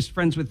 I was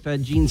friends with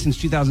Jeanne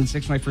since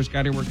 2006 when I first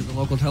got here, worked at the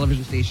local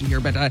television station here.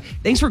 But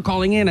thanks for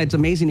calling in. It's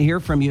amazing to hear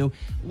from you.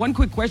 One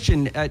quick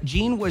question.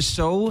 Jeanne was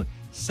so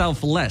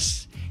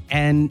selfless,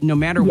 and no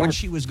matter what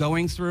she was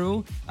going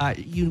through,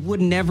 you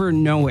would never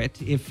know it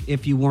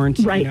if you weren't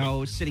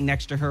sitting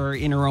next to her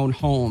in her own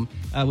home.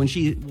 When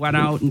she went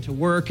out into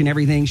work and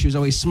everything, she was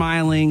always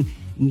smiling,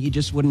 and you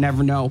just would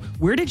never know.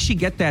 Where did she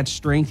get that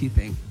strength, you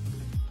think?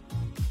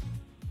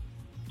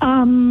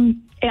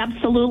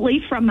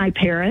 Absolutely from my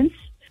parents.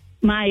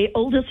 My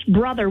oldest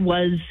brother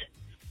was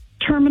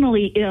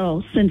terminally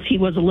ill since he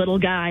was a little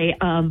guy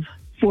of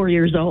 4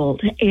 years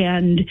old.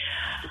 And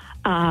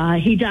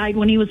he died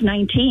when he was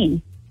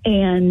 19.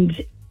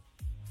 And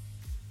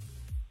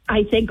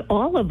I think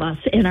all of us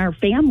in our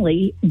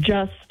family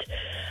just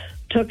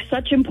took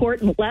such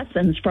important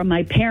lessons from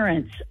my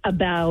parents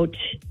about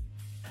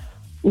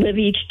live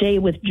each day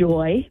with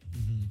joy,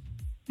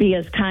 be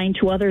as kind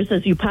to others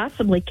as you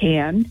possibly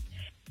can,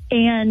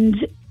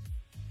 and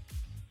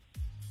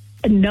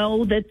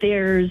know that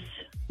there's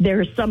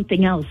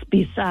something else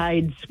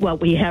besides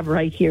what we have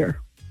right here.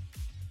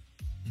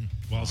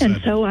 Well said.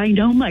 And so I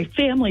know my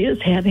family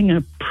is having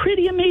a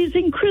pretty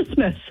amazing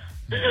Christmas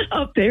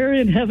up there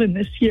in heaven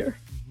this year.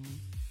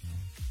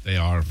 They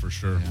are, for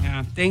sure.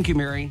 Yeah. Thank you,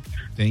 Mary.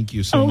 Thank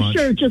you so much. Oh,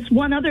 sure. Just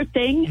one other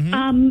thing.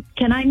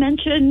 Can I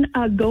mention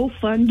a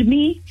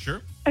GoFundMe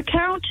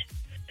account?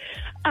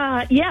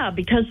 Yeah,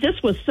 because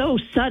this was so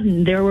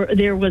sudden.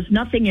 There was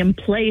nothing in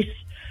place,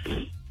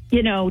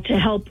 to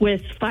help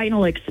with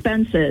final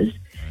expenses.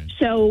 Right.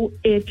 So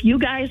if you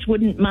guys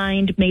wouldn't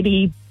mind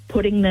maybe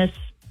putting this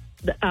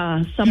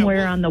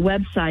somewhere on the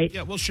website.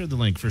 Yeah, we'll share the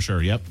link for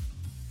sure. Yep.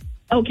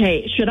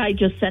 Okay. Should I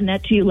just send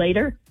that to you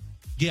later?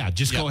 Yeah,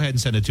 just go ahead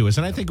and send it to us.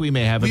 And I think we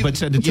may have it, but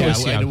send it to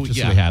us. Yeah, just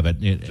so we have it.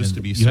 Just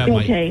to be you have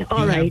okay,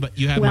 all right.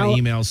 You have my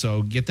email,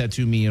 so get that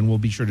to me, and we'll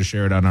be sure to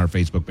share it on our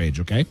Facebook page,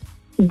 okay?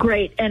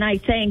 Great. And I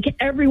thank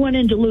everyone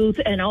in Duluth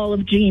and all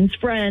of Jean's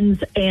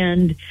friends,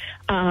 and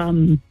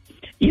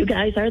you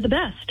guys are the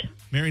best.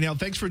 Mary Nell,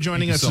 thanks for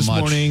joining us this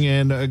morning.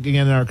 And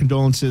again, our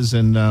condolences,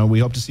 and we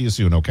hope to see you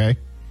soon, okay?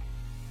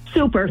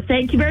 Super.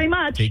 Thank you very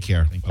much. Take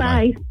care.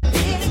 Bye.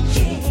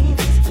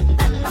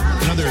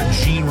 Another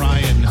Jeanne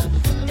Ryan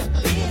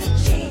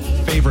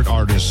favorite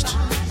artist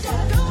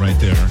right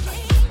there.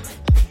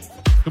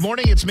 Good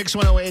morning. It's Mix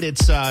 108.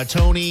 It's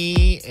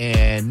Tony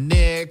and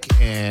Nick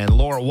and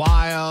Laura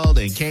Wylde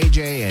and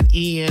KJ and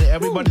Ian.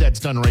 Everybody that's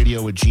done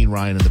radio with Jeanne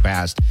Ryan in the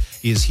past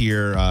is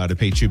here to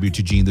pay tribute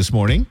to Jeanne this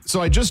morning.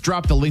 So I just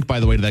dropped a link, by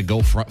the way, to that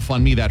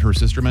GoFundMe that her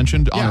sister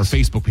mentioned on our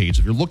Facebook page.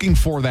 If you're looking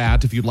for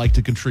that, if you'd like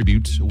to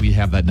contribute, we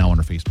have that now on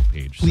our Facebook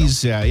page.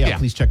 Please,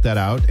 please check that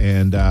out,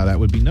 and that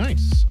would be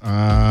nice.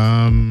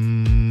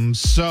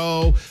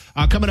 So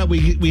coming up,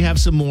 we have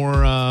some more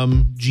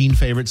Jeanne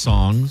favorite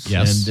songs.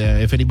 Yes.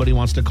 And if anybody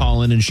wants to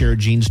call in and share a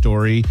Jeanne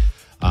story,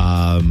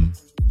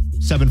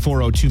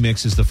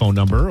 740-2MIX is the phone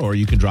number, or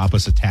you can drop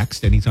us a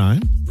text anytime.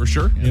 For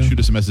sure. Yeah. Shoot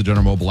us a message on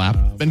our mobile app.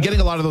 Been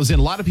getting a lot of those in.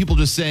 A lot of people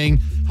just saying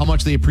how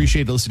much they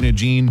appreciate listening to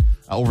Jeanne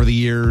over the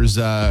years.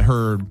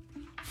 Her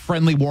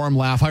friendly, warm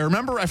laugh.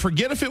 I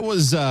forget if it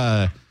was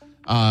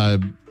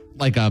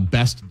like a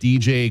best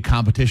DJ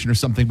competition or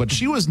something, but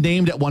she was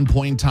named at one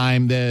point in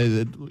time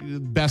the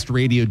best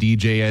radio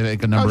DJ. I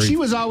think she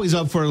was always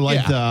up for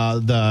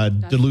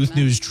the Duluth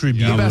News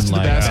Tribune, best of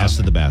the best. Best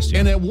of the best. Yeah.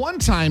 And at one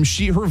time,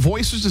 her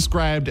voice was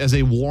described as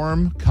a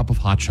warm cup of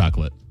hot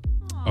chocolate.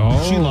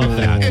 Oh, she loved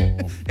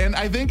that. And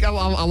I think a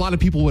lot of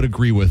people would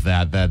agree with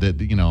that.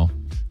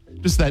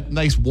 Just that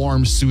nice,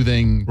 warm,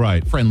 soothing,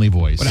 friendly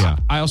voice. But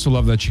I also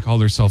love that she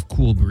called herself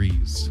Cool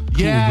Breeze.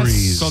 Yes.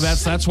 Breeze. So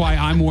that's why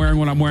I'm wearing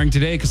what I'm wearing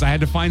today, because I had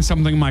to find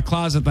something in my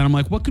closet that I'm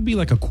like, what could be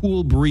like a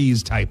Cool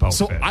Breeze type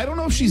outfit? So I don't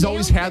know if she's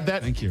always had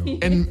that. Thank you.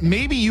 And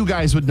maybe you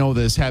guys would know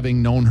this,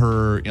 having known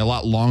her a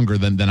lot longer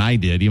than I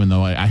did, even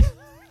though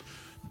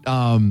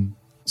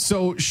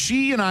So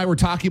she and I were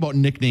talking about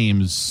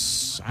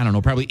nicknames, I don't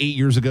know, probably 8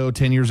 years ago,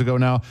 10 years ago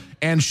now.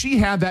 And she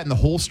had that in the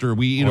holster.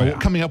 We,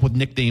 coming up with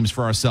nicknames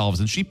for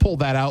ourselves. And she pulled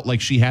that out like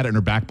she had it in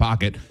her back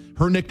pocket.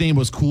 Her nickname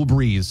was Cool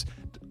Breeze.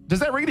 Does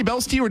that ring any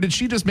bells to you, or did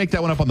she just make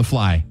that one up on the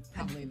fly?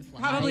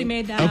 Probably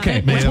made that Okay,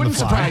 up. which wouldn't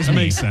surprise me.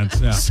 Makes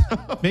sense, yeah.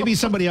 Maybe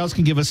somebody else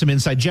can give us some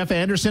insight. Jeff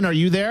Anderson, are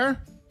you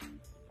there?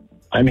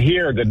 I'm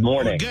here. Good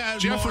morning.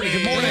 Jeffrey,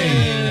 good morning.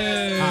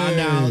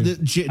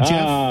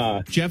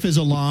 Jeff is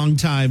a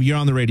longtime. You're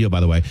on the radio, by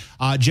the way.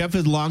 Jeff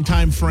is a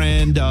longtime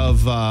friend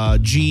of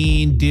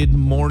Jeanne. Did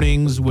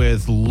mornings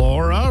with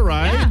Laura,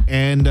 right? Yeah.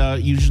 And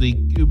usually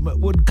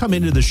would come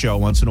into the show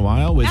once in a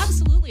while. With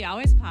Absolutely,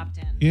 always popped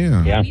in.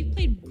 Yeah. We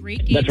played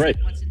great games. That's right.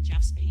 Like What's in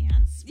Jeff's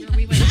Pants? Where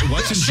we would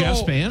What's in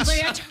Jeff's pants? lay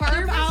a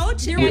tarp out.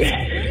 There was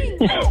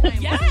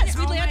yes,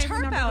 we lay a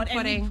tarp out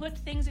and we put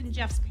things in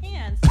Jeff's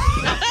pants.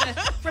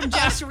 From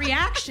Jeff's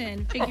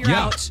reaction, figure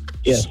out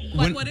Yes.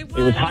 what it was.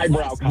 It was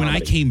highbrow When I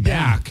comedy. came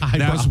back,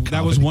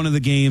 that was one of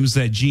the games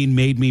that Jeanne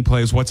made me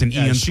play. Is what's in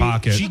Ian's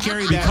pocket? She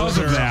carried that because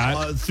with of her,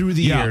 that through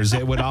the years.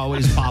 It would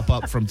always pop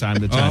up from time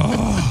to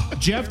time.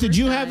 Jeff, did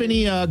you have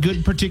any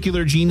good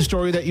particular Jeanne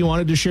story that you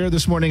wanted to share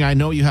this morning? I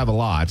know you have a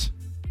lot.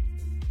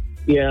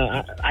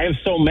 Yeah, I have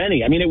so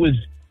many. I mean, it was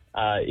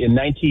in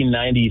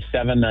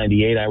 1997,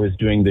 98, I was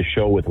doing the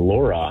show with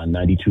Laura on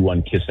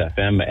 92.1 KISS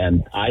FM,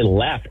 and I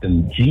left,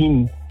 and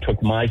Jeanne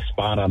took my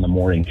spot on the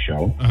morning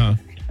show.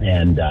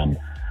 And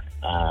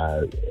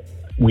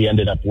we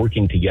ended up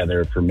working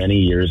together for many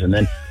years, and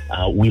then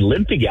we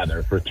lived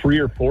together for 3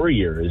 or 4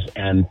 years.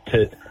 And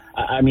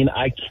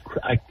I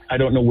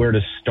don't know where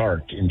to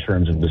start in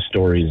terms of the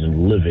stories of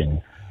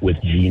living with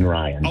Jeanne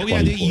Ryan. Oh, yeah,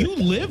 you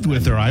lived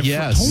with her. I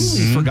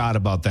totally forgot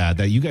about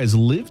that you guys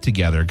lived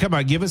together. Come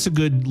on, give us a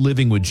good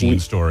living with Jeanne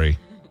story.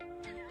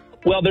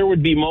 Well, there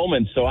would be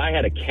moments. So I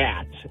had a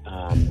cat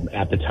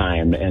at the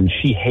time, and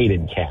she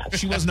hated cats.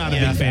 She was not a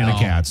big fan of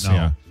cats. No.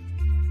 Yeah.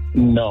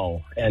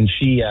 No, and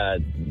she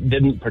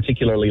didn't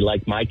particularly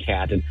like my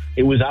cat, and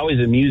it was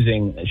always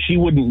amusing. She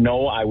wouldn't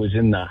know I was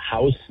in the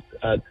house,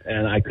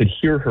 and I could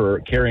hear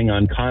her carrying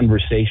on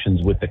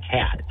conversations with the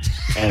cat,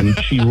 and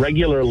she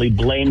regularly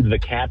blamed the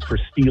cat for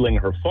stealing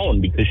her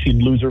phone because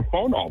she'd lose her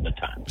phone all the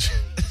time.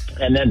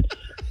 And then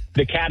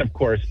the cat, of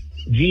course,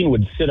 Jeanne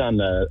would sit on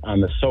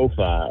the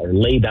sofa or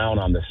lay down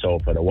on the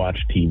sofa to watch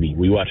TV.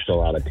 We watched a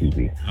lot of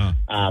TV.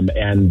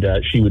 And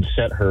she would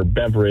set her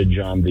beverage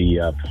on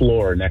the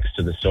floor next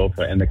to the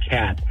sofa, and the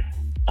cat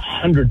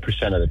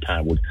 100% of the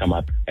time would come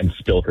up and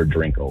spill her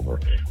drink over.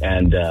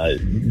 And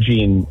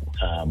Jeanne,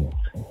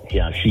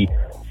 she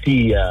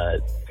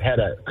had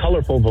a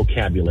colorful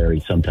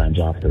vocabulary sometimes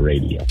off the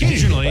radio.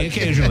 Occasionally,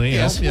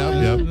 yes.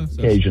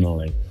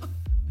 Occasionally.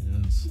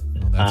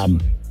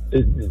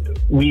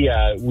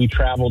 We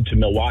traveled to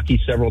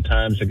Milwaukee several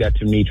times. I got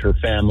to meet her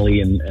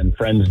family and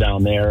friends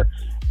down there.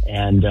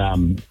 And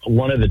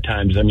one of the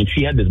times, I mean,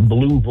 she had this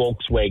blue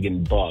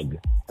Volkswagen Bug.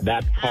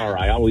 That car,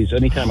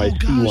 anytime I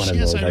see one of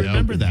those, I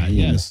remember that.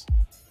 Yes.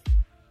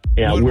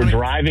 Yeah, we're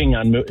driving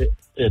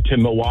to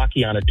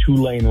Milwaukee on a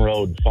 2-lane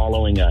road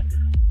following a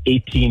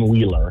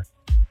 18-wheeler.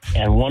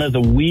 And one of the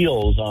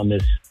wheels on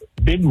this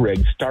big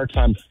rig starts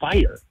on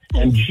fire.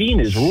 And Jeanne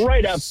is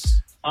right up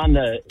on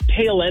the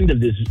tail end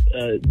of this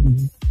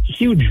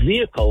huge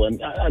vehicle.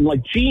 And I'm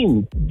like,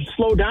 Jeanne,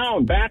 slow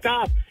down, back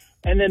up.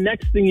 And then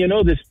next thing you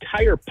know, this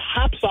tire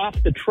pops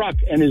off the truck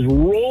and is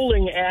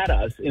rolling at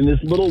us in this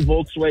little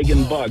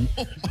Volkswagen Bug.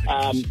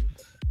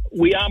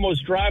 We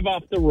almost drive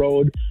off the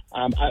road.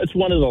 It's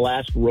one of the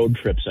last road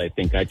trips I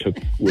think I took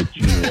with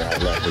Jeanne where I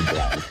let her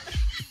drive.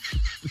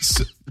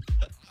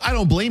 I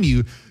don't blame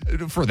you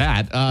for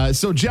that.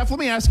 So, Jeff, let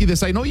me ask you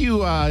this. I know you.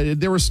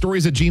 There were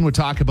stories that Jeanne would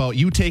talk about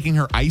you taking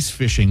her ice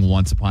fishing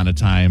once upon a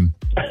time.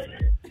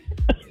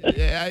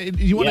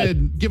 You want to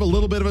give a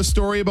little bit of a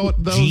story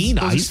about those? Jeanne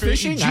ice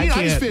fishing? Jeanne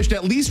ice fished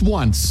at least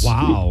once.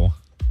 Wow.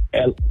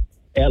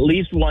 At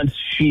least once.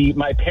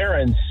 My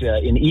parents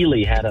in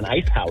Ely had an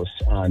ice house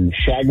on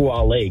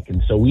Shagwa Lake,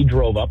 and so we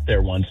drove up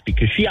there once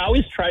because she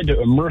always tried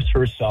to immerse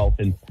herself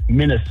in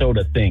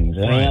Minnesota things,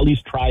 and at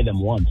least try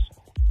them once.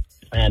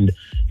 And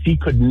she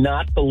could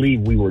not believe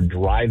we were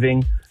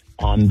driving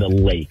on the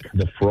lake,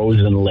 the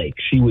frozen lake.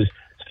 She was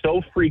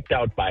so freaked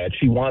out by it.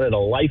 She wanted a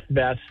life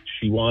vest.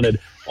 She wanted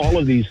all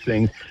of these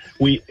things.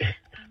 We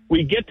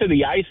get to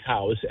the ice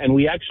house, and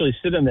we actually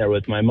sit in there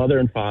with my mother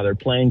and father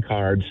playing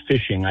cards,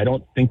 fishing. I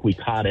don't think we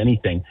caught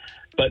anything.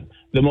 But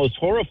the most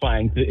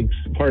horrifying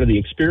part of the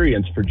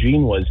experience for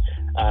Jeanne was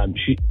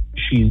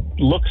she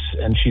looks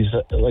and she's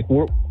like,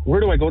 where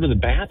do I go to the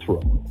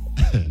bathroom?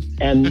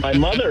 And my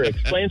mother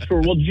explains to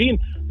her, well, Jeanne,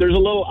 there's a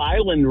little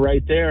island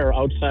right there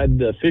outside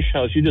the fish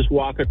house. You just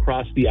walk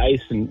across the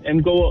ice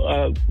and go,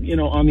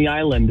 on the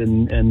island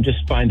and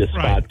just find a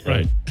spot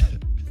to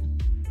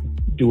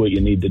do what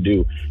you need to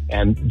do.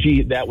 And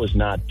that was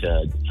not,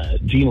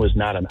 Jeanne was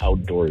not an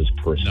outdoors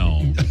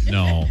person.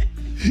 No.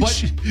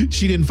 But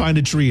she didn't find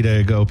a tree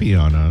to go pee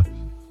on, huh?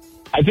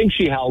 I think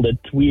she held it.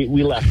 We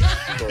left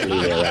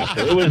shortly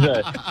thereafter.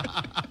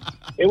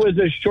 It was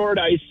a short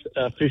ice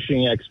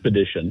fishing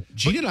expedition.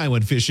 Jeanne and I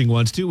went fishing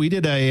once too. We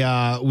did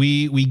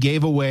we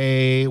gave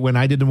away, when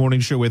I did the morning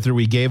show with her,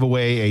 we gave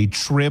away a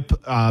trip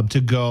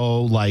to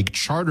go like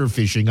charter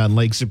fishing on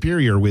Lake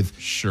Superior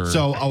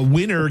So a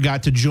winner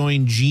got to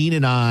join Jeanne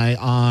and I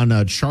on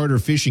a charter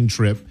fishing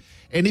trip.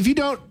 And if you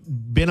don't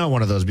been on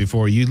one of those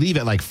before, you leave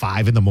at like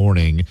 5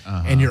 a.m.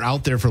 and you're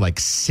out there for like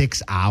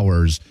 6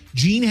 hours.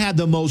 Jeanne had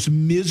the most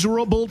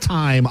miserable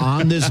time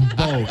on this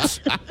boat.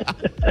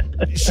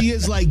 She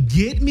is like,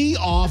 get me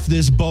off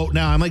this boat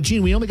now. I'm like,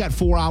 Jeanne, we only got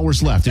 4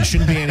 hours left. It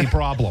shouldn't be any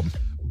problem.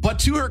 But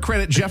to her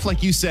credit, Jeff,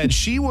 like you said,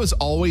 she was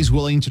always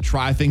willing to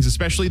try things,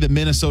 especially the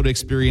Minnesota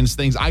experience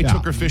things. I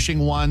took her fishing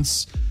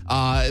once.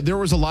 There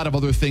was a lot of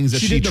other things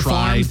that she did the tried.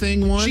 Farm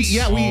thing once?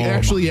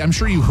 I'm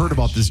sure you heard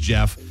about this,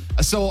 Jeff.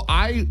 So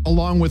I,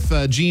 along with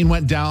Jeanne,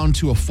 went down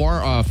to a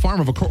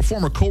farm of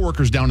former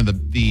coworkers down in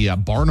the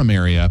Barnum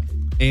area,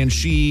 and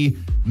she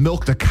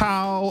milked a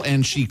cow,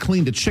 and she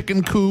cleaned a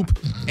chicken coop,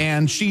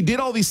 and she did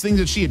all these things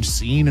that she had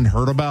seen and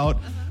heard about.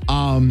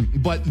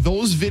 But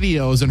those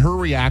videos and her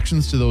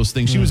reactions to those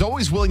things, she was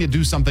always willing to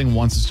do something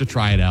once just to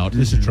try it out.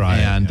 Just to try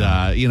it.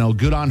 And,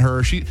 good on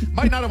her. She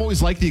might not have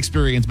always liked the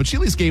experience, but she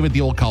at least gave it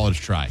the old college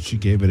try. She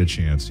gave it a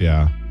chance,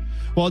 yeah.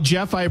 Well,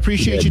 Jeff, I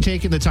appreciate you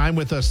taking the time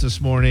with us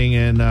this morning.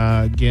 And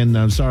again,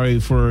 I'm sorry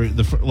for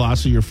the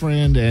loss of your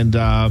friend. And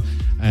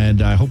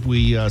I hope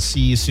we see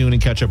you soon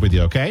and catch up with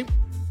you, okay?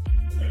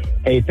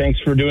 Hey, thanks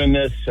for doing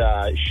this.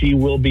 She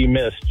will be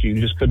missed.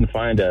 You just couldn't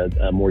find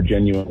a more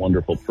genuine,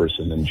 wonderful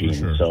person than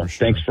Jeanne.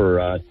 Thanks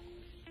for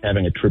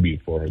having a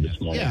tribute for her this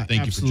morning. Yeah,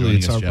 Thank absolutely.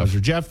 you for joining us, It's our Jeff. pleasure.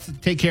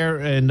 Jeff, take care,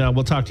 and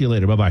we'll talk to you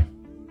later. Bye-bye.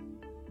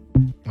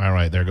 All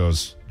right, there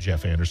goes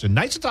Jeff Anderson.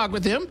 Nice to talk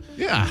with him.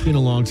 Yeah. Been a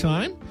long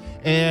time.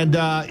 And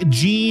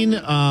Jeanne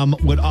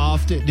would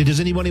often... Does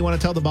anybody want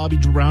to tell the Bobby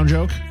Brown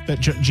joke that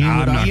Jeanne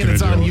would I'm not Ian, gonna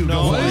it's do on it. you.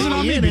 No, Go for it's it.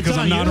 on me Ian, because it's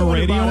I'm on not you. on You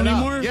radio brought it up.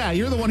 anymore. Yeah,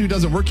 you're the one who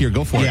doesn't work here.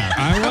 Go for it. You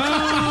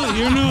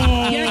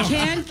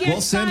can't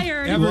get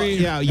fired. you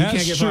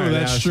can't get fired.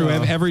 That's Yeah, true.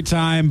 so- Every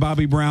time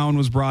Bobby Brown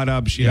was brought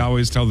up, she'd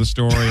always tell the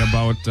story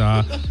about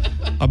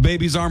a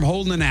baby's arm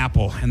holding an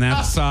apple, and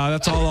that's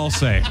all I'll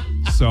say.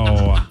 So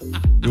I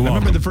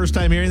remember the first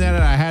time hearing that,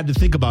 and I had to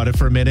think about it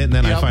for a minute, and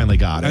then I finally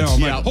got it. I know,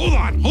 I'm like,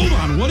 hold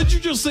on. What did you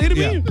just say to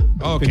me? Yeah.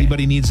 Okay. If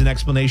anybody needs an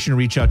explanation,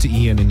 reach out to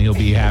Ian, and he'll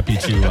be happy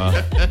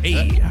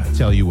to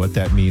tell you what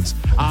that means.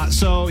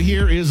 So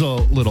here is a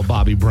little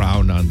Bobby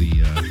Brown on the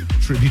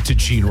tribute to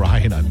Jeanne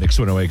Ryan on Mix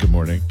 108. Good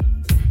morning.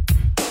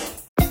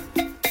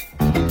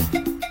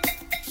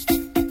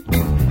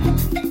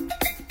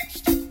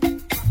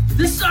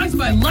 This song's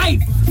my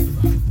life.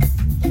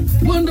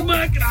 Wonder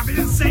Mike and I'm here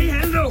to say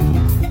hello.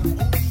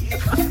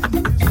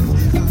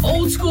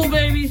 Old school,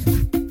 baby.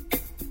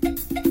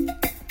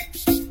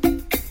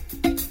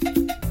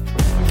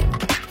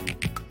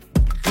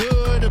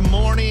 Good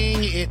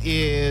morning. It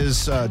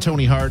is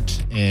Tony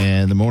Hart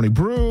and the Morning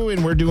Brew,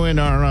 and we're doing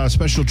our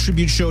special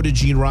tribute show to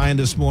Jeanne Ryan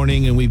this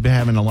morning, and we've been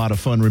having a lot of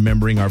fun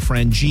remembering our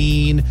friend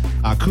Jeanne.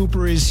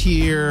 Cooper is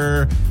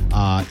here.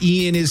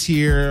 Ian is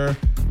here.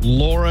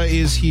 Laura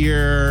is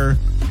here.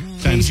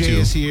 KJ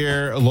is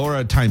here.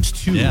 Laura times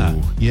 2.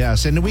 Yeah.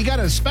 Yes. And we got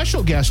a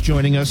special guest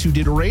joining us who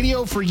did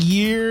radio for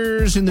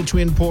years in the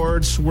Twin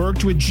Ports,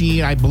 worked with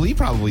Jeanne, I believe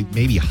probably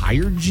maybe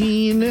hired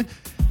Jeanne.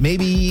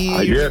 Maybe.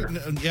 I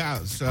did. Yeah.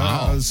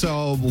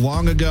 So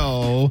long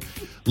ago.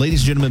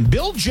 Ladies and gentlemen,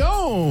 Bill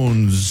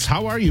Jones.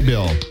 How are you,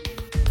 Bill?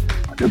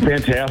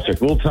 Fantastic.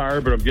 A little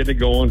tired, but I'm getting it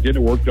going,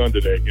 getting work done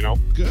today,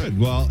 Good.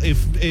 Well,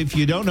 if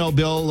you don't know,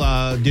 Bill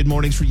did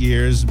mornings for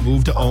years,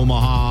 moved to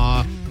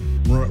Omaha,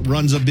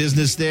 runs a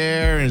business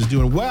there and is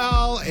doing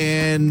well.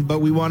 But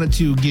we wanted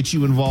to get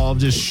you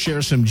involved, just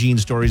share some Jeanne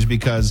stories,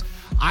 because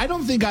I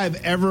don't think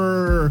I've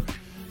ever...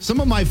 Some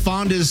of my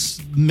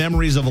fondest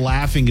memories of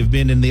laughing have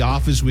been in the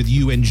office with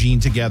you and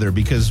Jeanne together,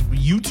 because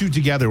you two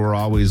together were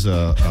always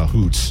a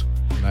hoots.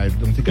 And I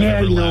don't think I've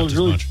ever laughed as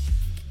much.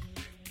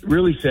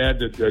 Really sad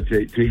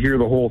to hear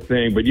the whole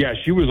thing. But yeah,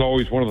 she was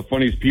always one of the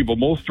funniest people.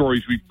 Most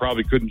stories we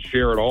probably couldn't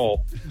share at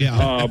all.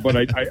 Yeah. But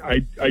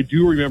I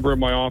do remember in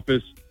my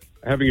office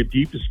having a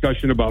deep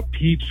discussion about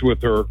Peeps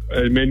with her.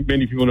 And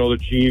many people know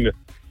that Jeanne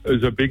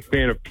is a big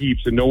fan of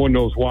Peeps, and no one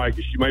knows why,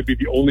 because she might be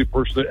the only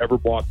person that ever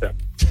bought them.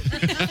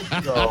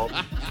 So,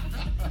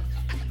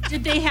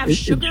 Did they have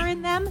sugar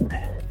in them?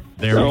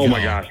 oh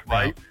my gosh,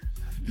 right?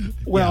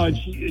 Well, and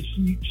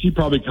she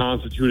probably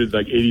constituted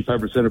like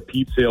 85% of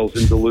Peep sales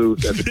in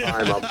Duluth at the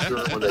time, I'm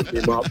sure, when they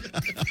came up.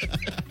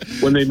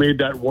 When they made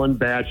that one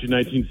batch in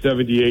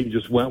 1978 and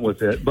just went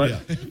with it.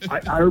 But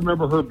I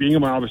remember her being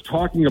in my office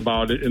talking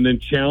about it and then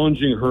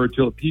challenging her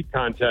to a Peep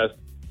contest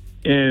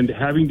and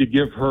having to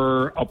give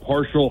her a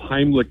partial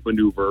Heimlich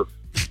maneuver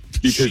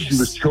because she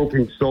was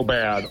choking so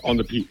bad on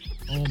the Peeps.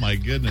 Oh, my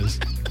goodness.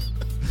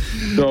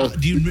 So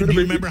do you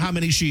remember how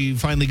many she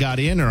finally got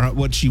in, or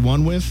what she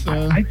won with?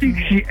 I think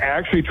she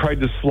actually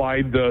tried to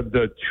slide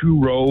the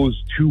 2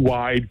 rows, 2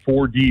 wide,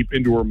 4 deep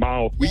into her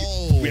mouth. We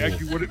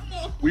actually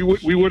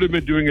would have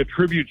been doing a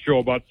tribute show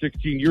about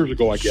 16 years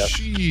ago, I guess.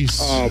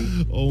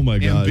 Jeez. Oh my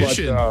God.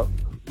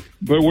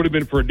 But it would have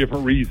been for a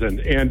different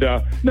reason. And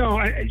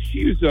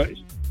she was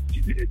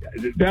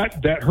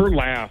that her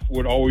laugh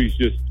would always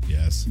just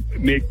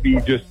make me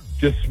just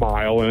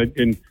smile,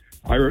 and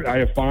I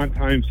have fond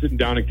times sitting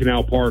down in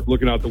Canal Park,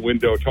 looking out the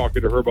window,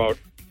 talking to her about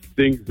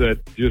things that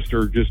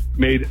just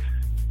made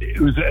it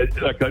was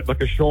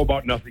like a show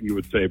about nothing, you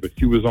would say, but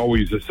she was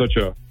always such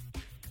a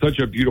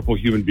beautiful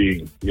human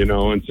being,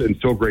 and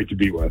so great to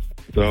be with.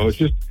 So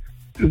it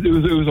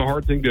was a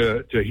hard thing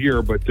to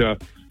hear, but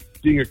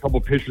seeing a couple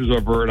pictures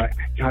of her, and I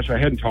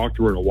hadn't talked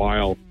to her in a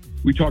while.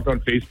 We talked on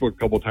Facebook a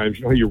couple of times.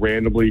 You know how you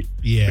randomly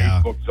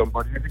Facebook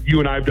somebody. I think you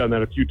and I have done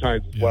that a few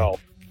times as well.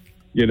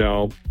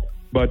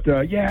 But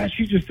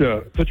she's just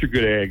such a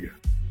good egg.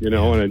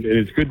 And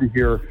it's good to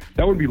hear.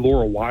 That would be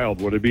Laura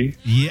Wylde, would it be?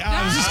 Yeah,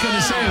 I was just going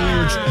to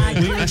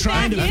say, we were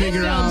trying to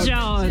figure out.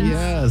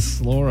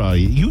 Yes, Laura.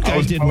 You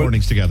guys did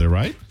mornings together,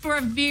 right? For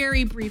a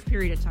very brief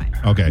period of time.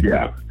 Okay.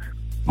 Yeah.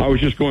 I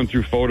was just going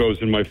through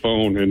photos in my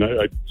phone, and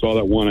I saw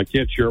that one. I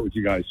can't share it with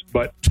you guys,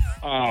 but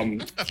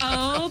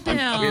oh, Bill.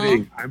 I'm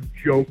kidding. I'm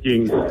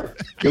joking.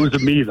 It was a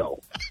me,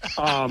 though.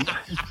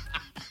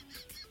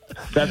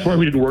 That's why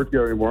we didn't work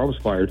there anymore. I was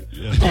fired.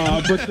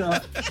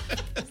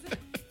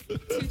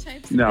 Two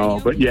types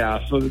but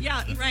yeah. So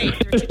yeah, right.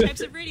 There are two types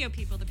of radio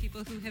people: the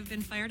people who have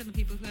been fired and the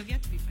people who have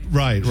yet to be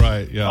fired.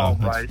 Right. Yeah. Oh,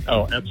 right.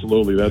 Oh,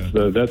 absolutely. That's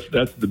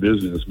the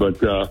business.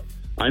 But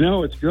I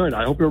know it's good.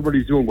 I hope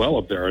everybody's doing well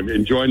up there and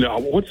enjoying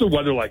what's the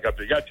weather like up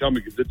there? You got to tell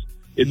me, because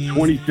it's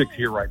 26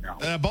 here right now.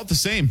 About the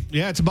same.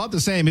 Yeah, it's about the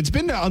same. It's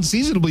been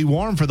unseasonably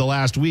warm for the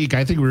last week.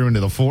 I think we were into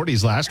the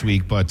 40s last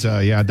week, but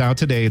now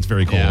today it's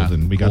very cold,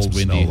 and we got some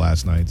snow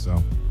last night.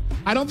 So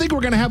I don't think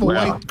we're going to have a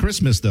white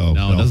Christmas, though.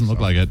 No, it doesn't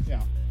look like it.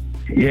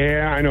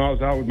 Yeah, I know. I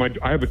was out with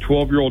I have a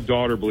 12-year-old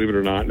daughter, believe it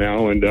or not,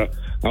 now, and I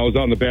was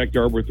out in the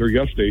backyard with her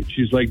yesterday.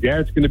 She's like,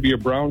 "Dad, it's going to be a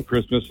brown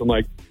Christmas." I'm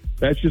like,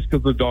 "That's just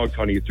because the dog's,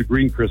 honey. It's a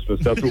green Christmas.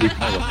 That's what we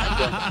call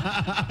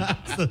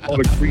it. Call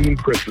it a green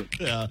Christmas."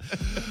 Yeah.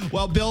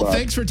 Well, Bill,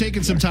 thanks for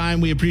taking some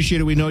time. We appreciate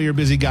it. We know you're a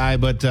busy guy,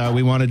 but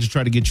we wanted to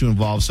try to get you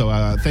involved. So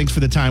thanks for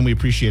the time. We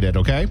appreciate it.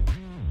 Okay.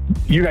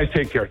 You guys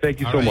take care. Thank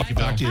you so much.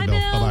 Talk to you, Bill.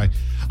 Bye-bye.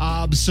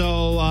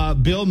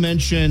 Bill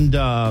mentioned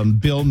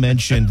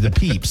the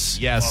Peeps.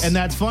 Yes. And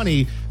that's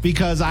funny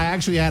because I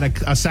actually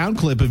had a sound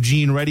clip of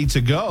Jeanne ready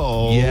to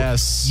go.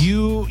 Yes.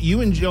 You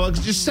enjoy,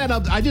 just set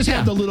up. I just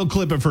have the little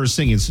clip of her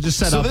singing. So just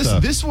set up.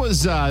 This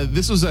was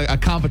a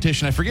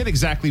competition. I forget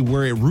exactly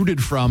where it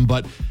rooted from,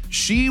 but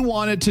she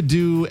wanted to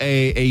do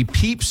a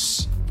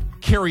Peeps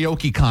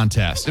karaoke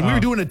contest. And we were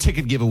doing a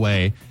ticket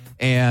giveaway.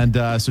 And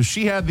so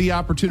she had the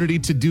opportunity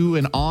to do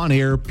an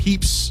on-air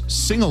Peeps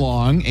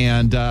sing-along.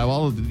 And,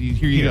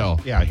 here you go.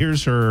 Yeah,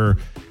 here's her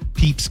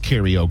Peeps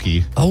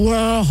karaoke. I want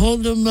to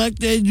hold them like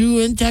they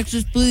do in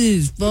Texas,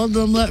 please. Fold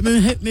them, let me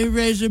hit me,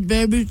 raise it,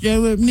 baby, stay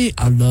with me.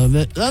 I love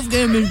it. Love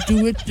game is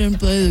do it, then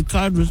play the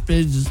card with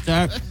spades to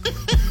start.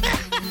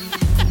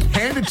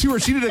 Hand it to her.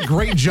 She did a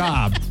great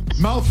job.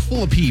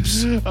 Mouthful of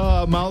Peeps.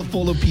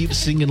 Mouthful of Peeps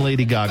singing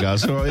Lady Gaga.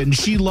 And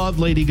she loved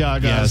Lady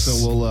Gaga, yes.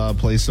 So we'll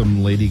play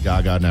some Lady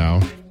Gaga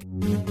now.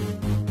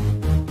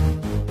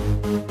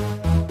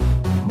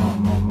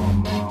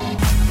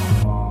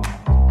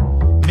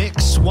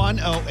 Mix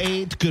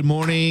 108. Good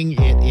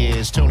morning. It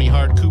is Tony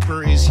Hart.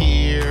 Cooper is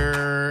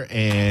here,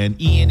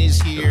 and Ian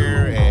is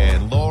here,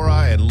 and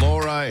Laura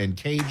and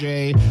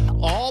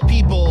KJ. All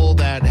people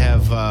that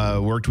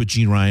have worked with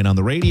Jeanne Ryan on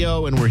the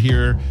radio, and we're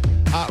here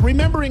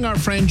remembering our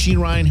friend Jeanne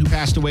Ryan, who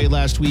passed away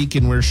last week,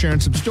 and we're sharing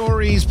some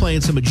stories,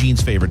 playing some of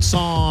Jeanne's favorite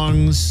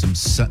songs,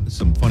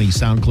 some funny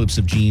sound clips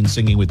of Jeanne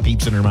singing with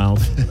Peeps in her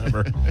mouth,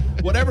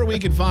 whatever we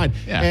can find.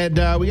 Yeah.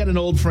 And we got an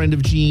old friend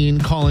of Jeanne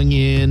calling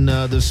in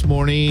this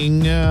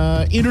morning.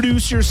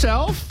 Introduce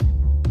yourself,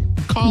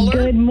 caller.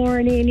 Good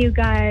morning, you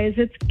guys.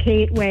 It's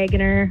Kate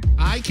Wagner.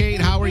 Hi, Kate.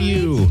 How are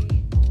you?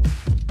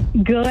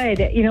 Good.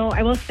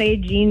 I will say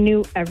Jeanne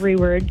knew every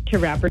word to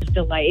Rapper's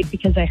Delight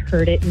because I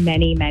heard it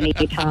many, many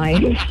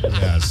times.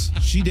 Yes,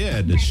 she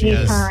did.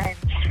 Times.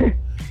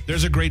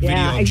 There's a great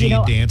video of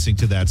Jeanne dancing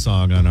to that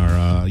song on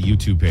our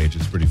YouTube page.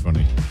 It's pretty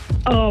funny.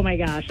 Oh my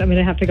gosh, I'm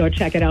gonna have to go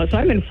check it out. So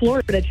I'm in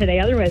Florida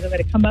today. Otherwise, I'm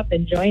gonna come up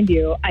and join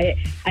you. I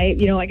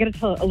got to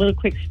tell a little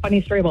quick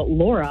funny story about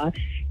Laura.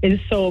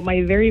 So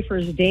my very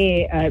first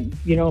day,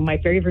 my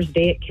very first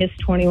day at Kiss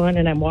 21,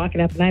 and I'm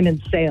walking up and I'm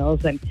in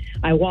sales, and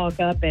I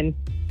walk up and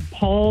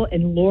Paul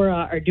and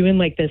Laura are doing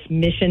like this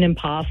Mission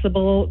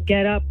Impossible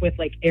get up with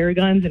like air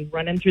guns and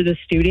running through the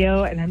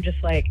studio. And I'm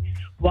just like,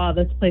 wow,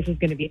 this place is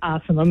going to be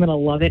awesome. I'm going to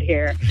love it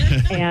here.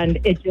 And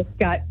it just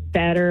got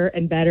better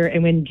and better.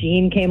 And when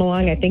Jeanne came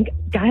along, I think,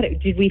 God,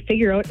 did we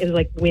figure out it was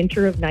like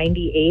winter of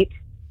 98?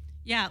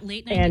 Yeah,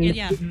 late 98,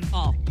 yeah,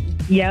 fall.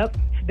 Yep.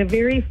 The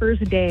very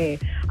first day,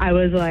 I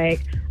was like,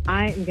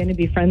 I am going to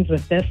be friends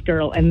with this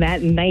girl. And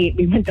that night,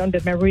 we went down to,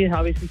 remember we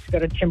always used to go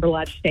to Timber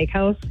Lodge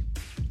Steakhouse?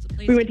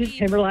 We went to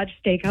Timber Lodge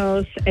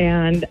Steakhouse,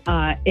 and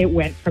it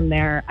went from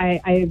there.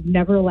 I've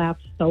never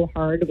laughed so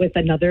hard with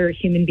another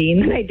human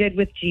being than I did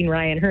with Jeanne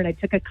Ryan. Her and I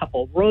took a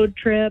couple road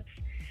trips.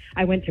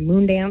 I went to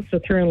Moondance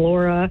with her and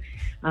Laura.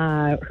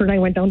 Her and I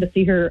went down to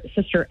see her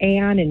sister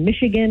Ann in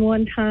Michigan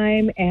one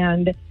time,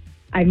 and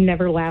I've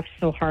never laughed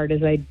so hard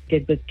as I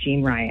did with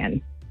Jeanne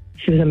Ryan.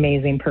 She was an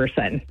amazing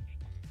person.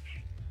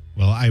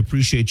 Well, I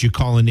appreciate you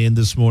calling in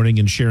this morning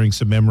and sharing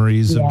some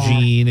memories of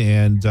Jeanne,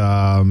 and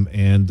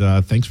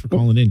thanks for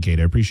calling in, Kate.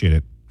 I appreciate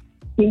it.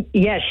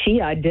 Yeah,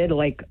 she did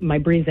like my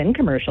Breeze In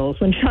commercials.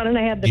 When Sean and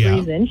I had the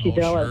Breeze In, she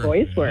did all our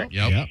voice work.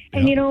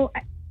 And,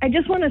 I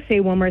just want to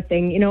say one more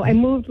thing. I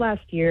moved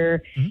last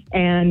year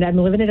and I'm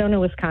living down in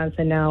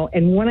Wisconsin now.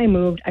 And when I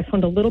moved, I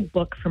found a little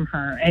book from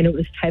her and it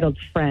was titled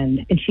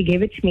Friend. And she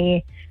gave it to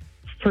me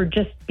for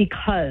just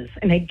because.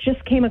 And I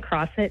just came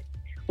across it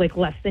like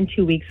less than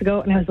 2 weeks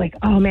ago. And I was like,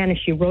 oh man, and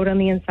she wrote on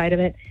the inside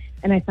of it.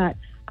 And I thought,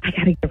 I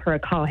got to give her a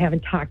call. I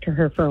haven't talked to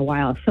her for a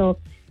while. So,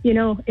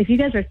 if you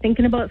guys are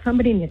thinking about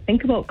somebody and you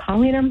think about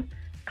calling them,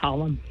 call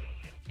them.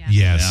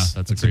 Yes,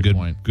 that's a good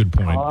point. Good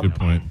point. Good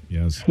point.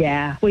 Yes.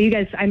 Yeah. Well, you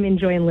guys, I'm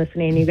enjoying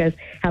listening. You guys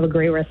have a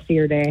great rest of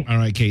your day. All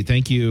right, Kate.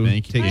 Thank you.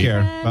 Take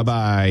care.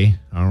 Bye-bye.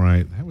 All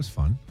right. That was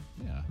fun.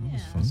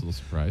 That's a little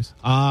surprise.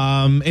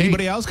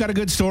 Anybody else got a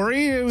good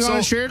story you want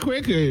to share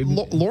quick?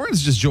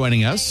 Lauren's just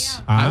joining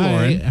us. Hi,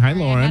 Lauren. Hi,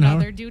 Lauren. I had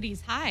other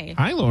duties. Hi.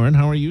 Hi, Lauren.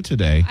 How are you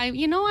today?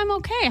 I'm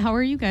okay. How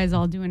are you guys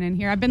all doing in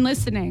here? I've been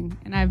listening,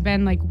 and I've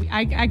been like,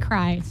 I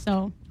cry,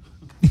 so.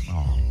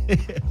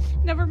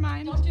 Never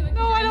mind. Don't do it.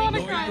 No, I don't want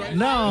to cry.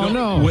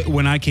 No.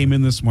 When I came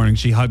in this morning,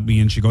 she hugged me,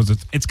 and she goes,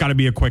 it's got to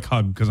be a quick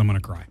hug because I'm going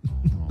to cry.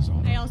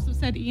 I also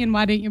said, Ian,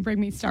 why didn't you bring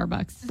me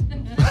Starbucks?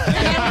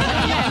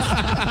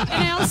 Yes.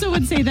 And I also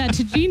would say that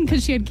to Jeanne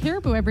because she had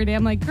caribou every day.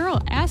 I'm like,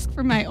 girl, ask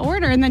for my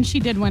order. And then she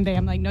did one day.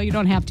 I'm like, no, you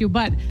don't have to.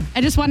 But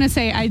I just want to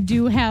say I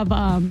do have,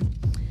 oh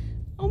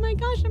my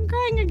gosh, I'm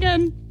crying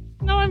again.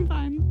 No, I'm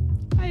fine.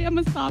 I am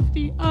a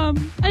softie.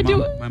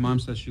 My mom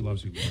says she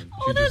loves you, Lauren.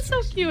 Oh, that's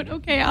so cute.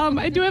 Okay,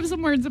 I do have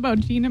some words about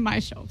Jeanne and my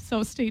show,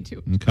 so stay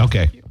tuned.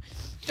 Okay.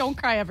 Don't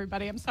cry,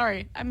 everybody. I'm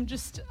sorry. I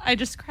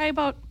just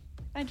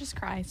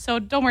cry. So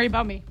don't worry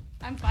about me.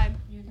 I'm fine.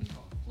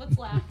 Let's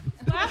laugh.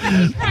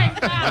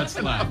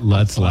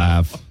 Let's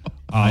laugh.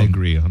 I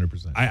agree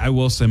 100%. I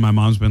will say my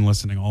mom's been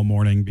listening all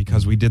morning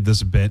because we did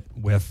this bit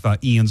with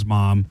Ian's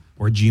mom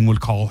where Jeanne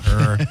would call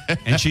her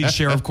and she'd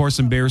share, of course,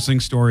 embarrassing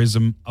stories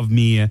of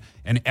me.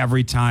 And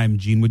every time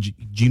Jeanne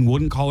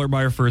wouldn't call her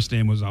by her first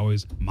name, was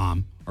always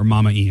Mom or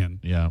Mama Ian.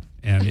 Yeah.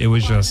 And it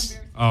was just,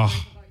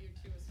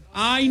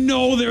 I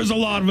know there's a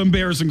lot of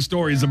embarrassing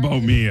stories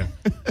about me.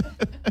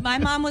 My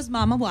mom was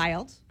Mama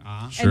Wylde.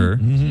 Sure.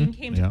 And Jeanne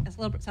came to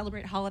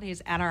celebrate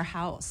holidays at our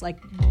house, like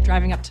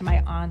driving up to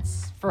my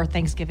aunt's for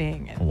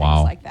Thanksgiving and things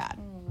like that.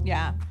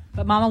 Yeah.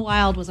 But Mama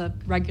Wylde was a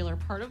regular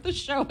part of the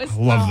show as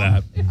well. Love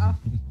that. Yeah.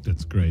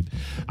 That's great.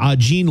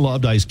 Jeanne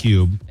loved Ice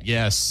Cube.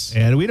 Yes.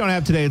 And we don't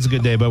have Today It's a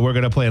Good Day, but we're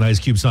going to play an Ice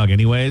Cube song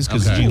anyways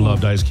because Jeanne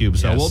loved Ice Cube.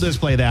 So we'll just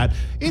play that.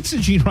 It's a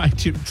Jeanne Ryan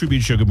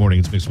tribute show. Good morning.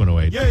 It's Mix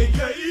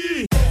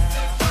 108.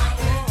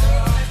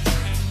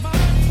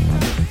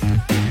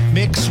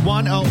 Mix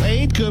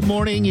 108. Good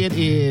morning. It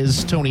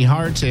is Tony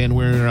Hart, and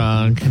we're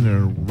kind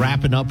of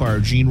wrapping up our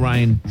Jeanne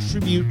Ryan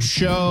tribute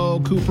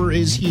show. Cooper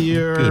is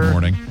here. Good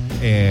morning.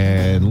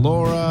 And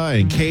Laura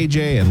and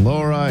KJ and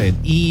Laura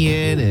and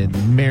Ian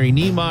and Mary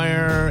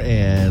Niemeyer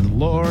and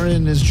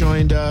Lauren has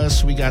joined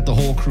us. We got the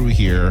whole crew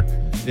here.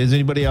 Does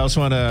anybody else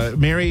want to?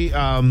 Mary,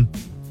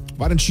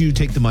 why don't you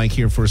take the mic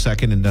here for a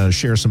second and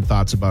share some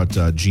thoughts about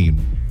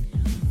Jeanne?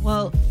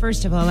 Well,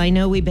 first of all, I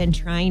know we've been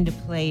trying to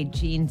play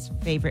Jeanne's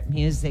favorite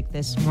music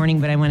this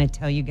morning, but I want to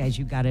tell you guys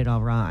you got it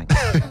all wrong.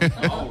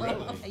 Oh,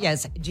 really?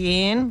 Yes,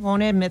 Jeanne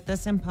won't admit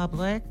this in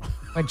public,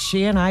 but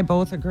she and I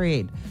both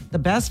agreed. The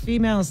best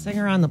female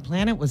singer on the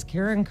planet was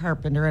Karen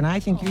Carpenter, and I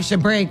think you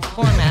should break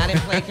format and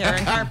play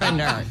Karen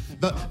Carpenter.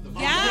 The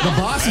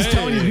boss is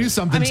telling you to do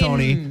something,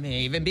 Tony.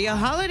 May even be a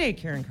holiday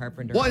Karen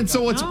Carpenter. Well, and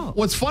so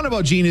what's fun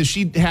about Jeanne is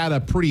she had a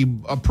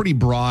pretty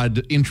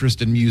broad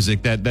interest in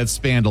music that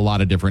spanned a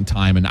lot of different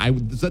time, and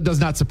that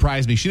does not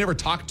surprise me. She never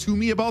talked to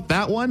me about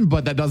that one,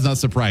 but that does not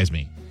surprise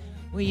me.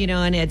 Well,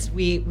 and it's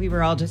we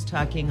were all just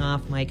talking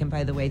off mic, and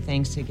by the way,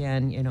 thanks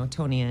again,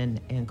 Tony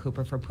and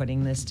Cooper for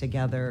putting this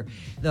together.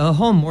 The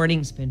whole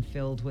morning's been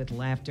filled with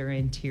laughter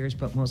and tears,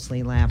 but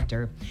mostly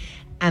laughter.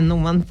 And the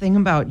one thing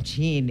about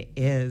Jeanne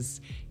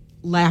is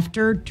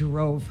laughter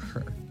drove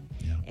her.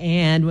 Yeah.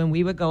 And when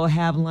we would go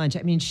have lunch,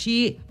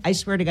 I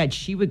swear to God,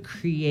 she would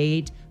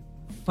create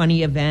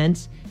funny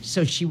events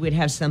so she would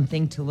have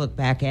something to look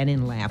back at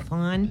and laugh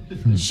on.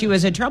 She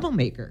was a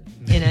troublemaker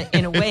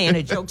in a way, in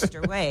a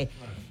jokester way.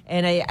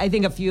 And I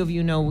think a few of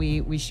you know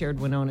we shared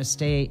Winona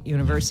State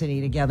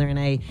University together,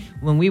 and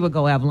when we would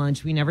go have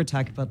lunch, we never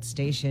talked about the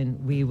station.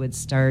 We would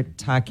start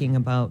talking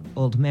about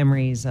old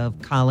memories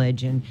of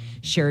college and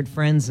shared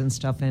friends and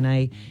stuff. And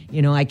I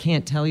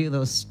can't tell you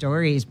those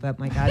stories, but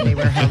my God, they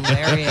were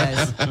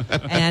hilarious.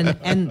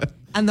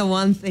 And the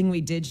one thing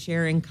we did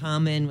share in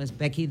common was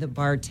Becky, the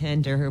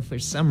bartender, who for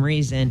some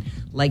reason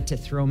liked to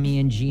throw me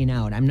and Jeanne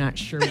out. I'm not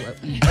sure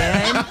what we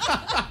did,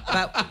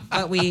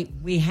 but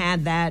we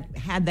had that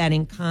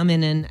in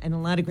common and a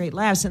lot of great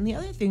laughs. And the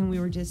other thing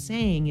we were just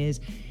saying is,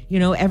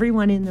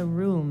 everyone in the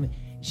room,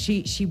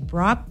 she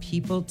brought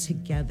people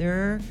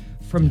together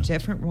from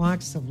different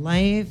walks of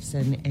life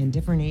and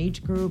different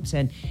age groups.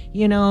 And,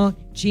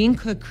 Jeanne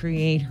could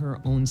create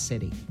her own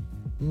city.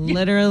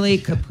 Literally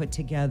could put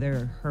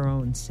together her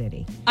own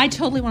city. I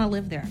totally want to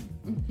live there.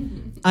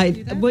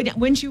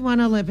 Wouldn't you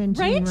want to live in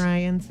Jeanne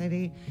Ryan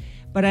City?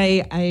 But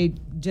I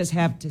just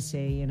have to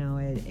say,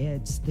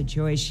 it's the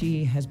joy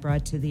she has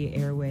brought to the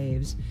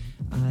airwaves,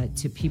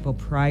 to people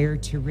prior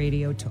to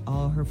radio, to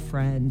all her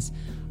friends,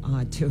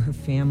 to her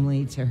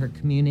family, to her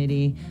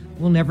community,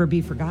 will never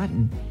be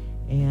forgotten.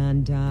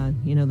 And,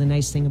 the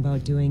nice thing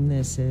about doing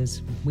this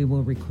is we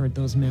will record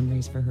those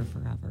memories for her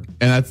forever.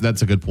 And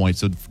that's a good point.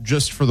 So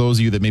just for those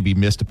of you that maybe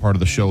missed a part of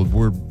the show,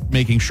 we're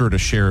making sure to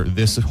share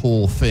this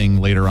whole thing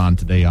later on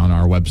today on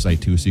our website,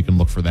 too, so you can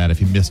look for that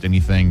if you missed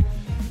anything.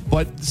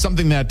 But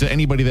something that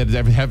anybody that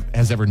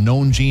has ever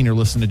known Jeanne or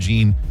listened to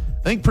Jeanne,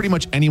 I think pretty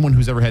much anyone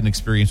who's ever had an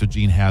experience with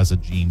Jeanne has a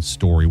Jeanne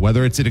story,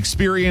 whether it's an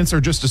experience or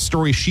just a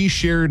story she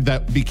shared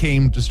that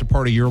became just a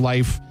part of your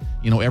life.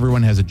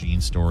 Everyone has a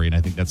Jeanne story, and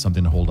I think that's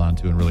something to hold on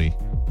to and really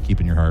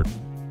keep in your heart.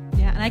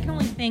 Yeah, and I can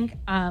only think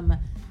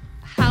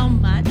how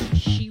much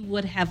she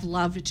would have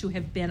loved to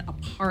have been a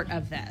part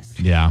of this.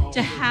 Yeah.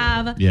 To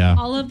have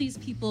all of these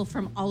people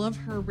from all of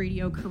her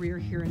radio career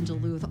here in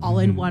Duluth all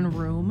in one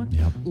room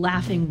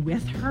laughing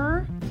with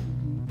her.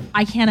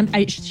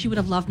 She would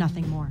have loved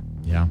nothing more.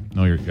 Yeah.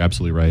 No, you're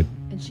absolutely right.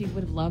 And she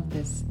would have loved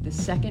the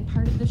second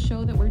part of the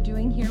show that we're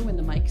doing here when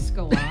the mics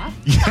go off.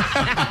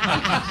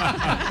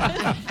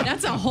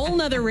 That's a whole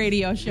nother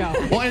radio show.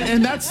 Well,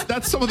 and that's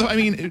some of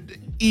the,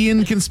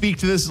 Ian can speak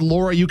to this.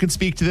 Laura, you can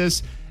speak to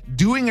this.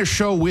 Doing a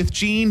show with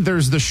Jeanne,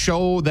 there's the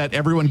show that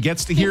everyone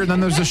gets to hear, and then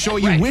there's the show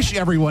you wish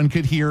everyone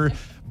could hear,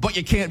 but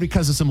you can't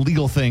because of some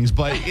legal things.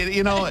 But,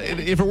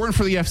 if it weren't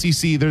for the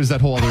FCC, there's that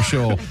whole other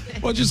show.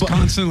 Well,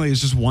 constantly, it's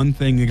just one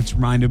thing that gets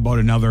reminded about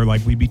another.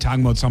 Like, we'd be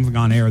talking about something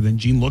on air, then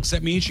Jeanne looks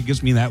at me, she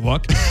gives me that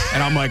look,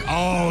 and I'm like,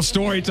 oh,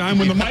 story time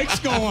when the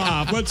mics go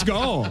off. Let's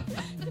go.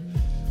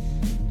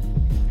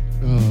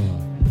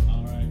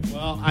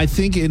 Well, I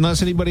think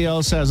unless anybody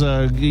else has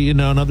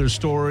another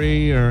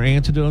story or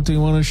antidote they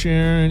want to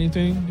share,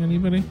 anything?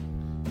 Anybody?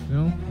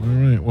 No? All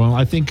right. Well,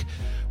 I think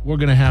we're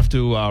going to have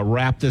to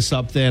wrap this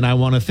up then. I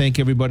want to thank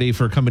everybody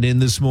for coming in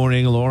this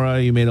morning.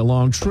 Laura, you made a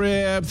long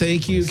trip.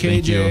 Thank you, KJ.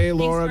 Thank you.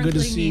 Laura, good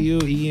to see you.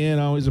 Ian,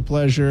 always a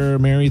pleasure.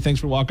 Mary, thanks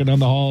for walking down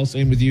the hall.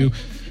 Same with you.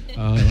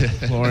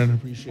 Lauren,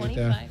 appreciate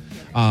that.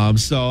 I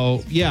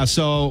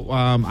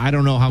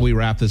don't know how we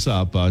wrap this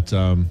up, but...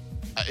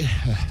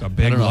 It's a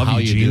big I don't know love how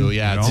you, you Jeanne, do.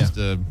 Yeah, it's just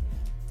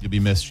you'll be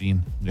missed,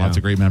 Jeanne. Lots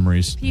of great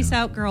memories. Peace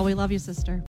out, girl. We love you, sister.